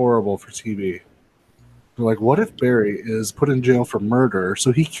are horrible for TV. They're like, what if Barry is put in jail for murder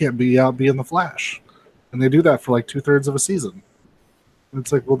so he can't be out being the Flash? And they do that for like 2/3 of a season. And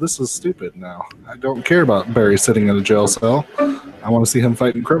it's like, well, this is stupid now. I don't care about Barry sitting in a jail cell. I want to see him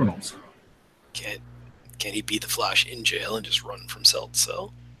fighting criminals. Can he be the Flash in jail and just run from cell to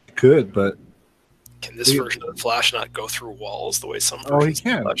cell? Could, but... Can this version of the Flash not go through walls the way some versions of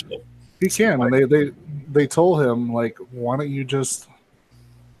the Flash do? He can, and they told him, like, why don't you just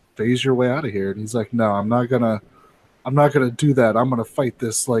phase your way out of here? And he's like, no, I'm not gonna do that. I'm gonna fight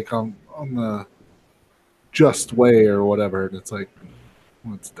this like on the just way or whatever. And it's like,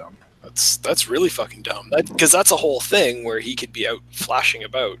 well, it's dumb. That's really fucking dumb. Because that's a whole thing where he could be out flashing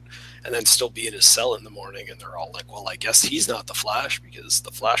about and then still be in his cell in the morning, and they're all like, well, I guess he's not the Flash because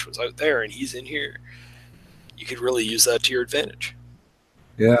the Flash was out there and he's in here. You could really use that to your advantage.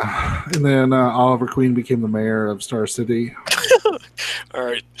 Yeah, and then Oliver Queen became the mayor of Star City. All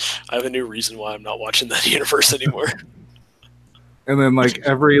right, I have a new reason why I'm not watching that universe anymore. And then, like,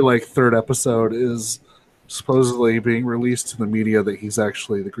 every third episode is supposedly being released to the media that he's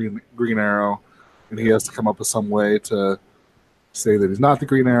actually the Green Arrow, and he has to come up with some way to say that he's not the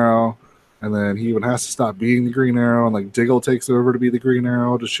Green Arrow, and then he even has to stop being the Green Arrow, and like Diggle takes over to be the Green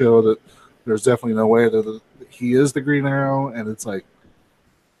Arrow to show that there's definitely no way that he is the Green Arrow, and it's like,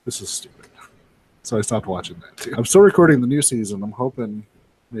 this is stupid. So I stopped watching that too. I'm still recording the new season. I'm hoping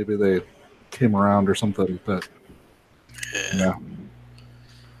maybe they came around or something, but yeah.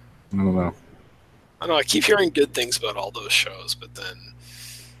 I don't know. I know, I keep hearing good things about all those shows, but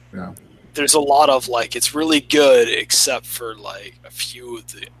then there's a lot of, like, it's really good except for, like, a few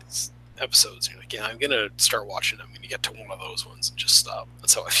of the episodes. You're like, yeah, I'm going to start watching. I'm going to get to one of those ones and just stop.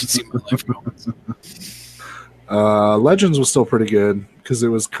 That's how I see my life going. Legends was still pretty good because it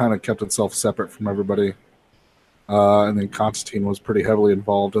was kind of kept itself separate from everybody. And then Constantine was pretty heavily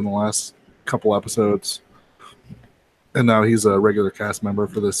involved in the last couple episodes. And now he's a regular cast member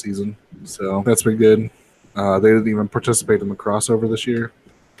for this season. So that's been good. They didn't even participate in the crossover this year.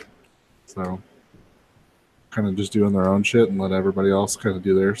 So kind of just doing their own shit and let everybody else kind of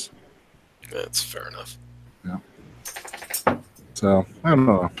do theirs. That's fair enough. Yeah. So, I don't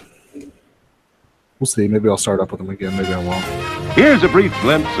know. We'll see. Maybe I'll start up with them again. Maybe I won't. Here's a brief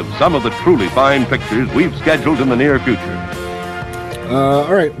glimpse of some of the truly fine pictures we've scheduled in the near future.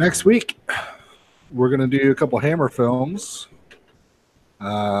 All right, next week, we're going to do a couple Hammer films.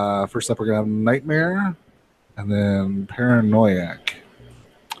 First up, we're going to have Nightmare and then Paranoiac.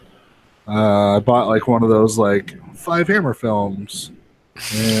 I bought like one of those like 5 Hammer films,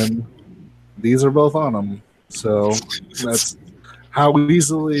 and these are both on them. So that's how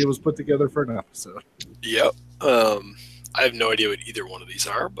easily it was put together for an episode. Yep. I have no idea what either one of these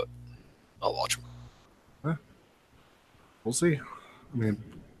are, but I'll watch them. We'll see. I mean,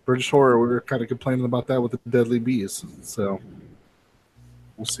 British horror, we were kind of complaining about that with the Deadly Bees. So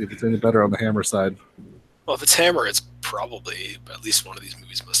we'll see if it's any better on the Hammer side. Well, if it's Hammer, it's probably at least one of these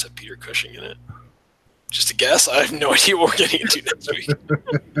movies must have Peter Cushing in it. Just a guess. I have no idea what we're getting into next week.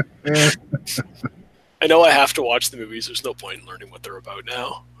 I know I have to watch the movies. There's no point in learning what they're about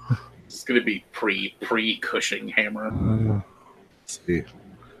now. It's going to be pre-Cushing Hammer. Let's see.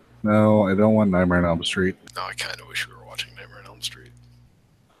 No, I don't want Nightmare on Elm Street. No, I kind of wish we were watching Nightmare on Elm Street.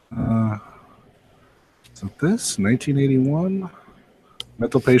 So this, 1981.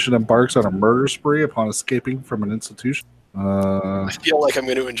 Mental patient embarks on a murder spree upon escaping from an institution. I feel like I'm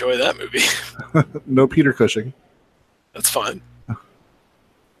going to enjoy that movie. No Peter Cushing. That's fine.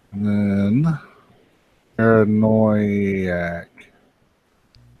 And then Paranoiac.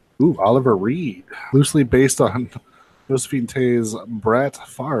 Ooh, Oliver Reed. Loosely based on Josephine Tey's Brat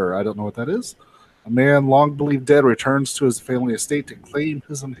Farr. I don't know what that is. A man long believed dead returns to his family estate to claim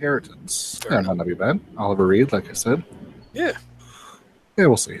his inheritance. That might not be bad. Oliver Reed, like I said. Yeah. Yeah,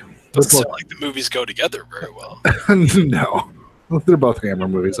 we'll see. Doesn't sound like the movies go together very well. No. They're both Hammer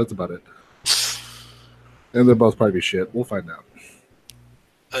movies. That's about it. And they'll both probably be shit. We'll find out.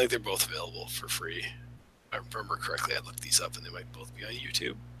 I think they're both available for free. If I remember correctly, I looked these up and they might both be on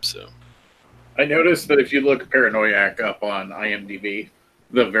YouTube. So I noticed that if you look Paranoiac up on IMDb,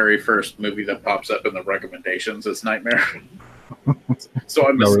 the very first movie that pops up in the recommendations is Nightmare. So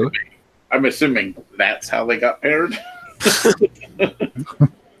I'm assuming that's how they got paired.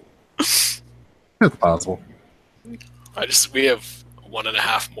 It's possible. We have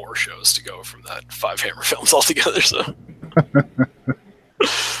 1.5 more shows to go from that 5 Hammer films altogether. So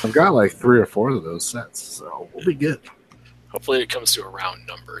I've got like 3 or 4 of those sets, so we'll be good. Hopefully it comes to a round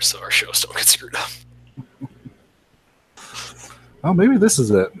number so our shows don't get screwed up. Oh, maybe this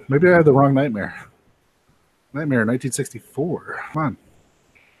is it. Maybe I had the wrong Nightmare. Nightmare, 1964. Come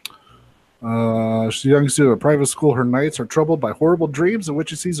on. She's a young student at a private school. Her nights are troubled by horrible dreams in which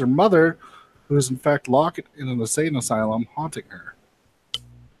she sees her mother, who is in fact locked in an insane asylum, haunting her.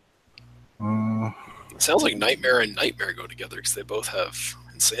 It sounds like Nightmare and Nightmare go together because they both have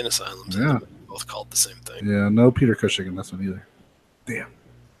insane asylums. Yeah. And they're both called the same thing. Yeah, no Peter Cushing in this one either. Damn.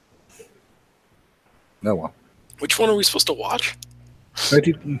 No one. Which one are we supposed to watch?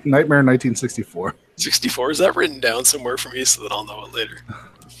 Nightmare 1964. 64? Is that written down somewhere for me so that I'll know it later?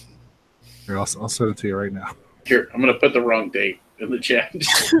 Here, I'll send it to you right now. Here, I'm going to put the wrong date in the chat.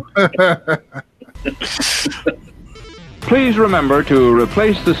 Please remember to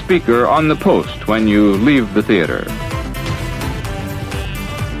replace the speaker on the post when you leave the theater.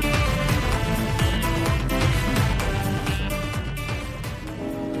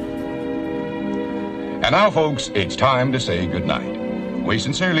 And now, folks, it's time to say goodnight. We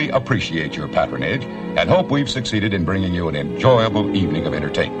sincerely appreciate your patronage and hope we've succeeded in bringing you an enjoyable evening of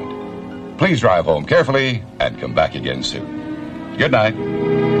entertainment. Please drive home carefully and come back again soon. Good night.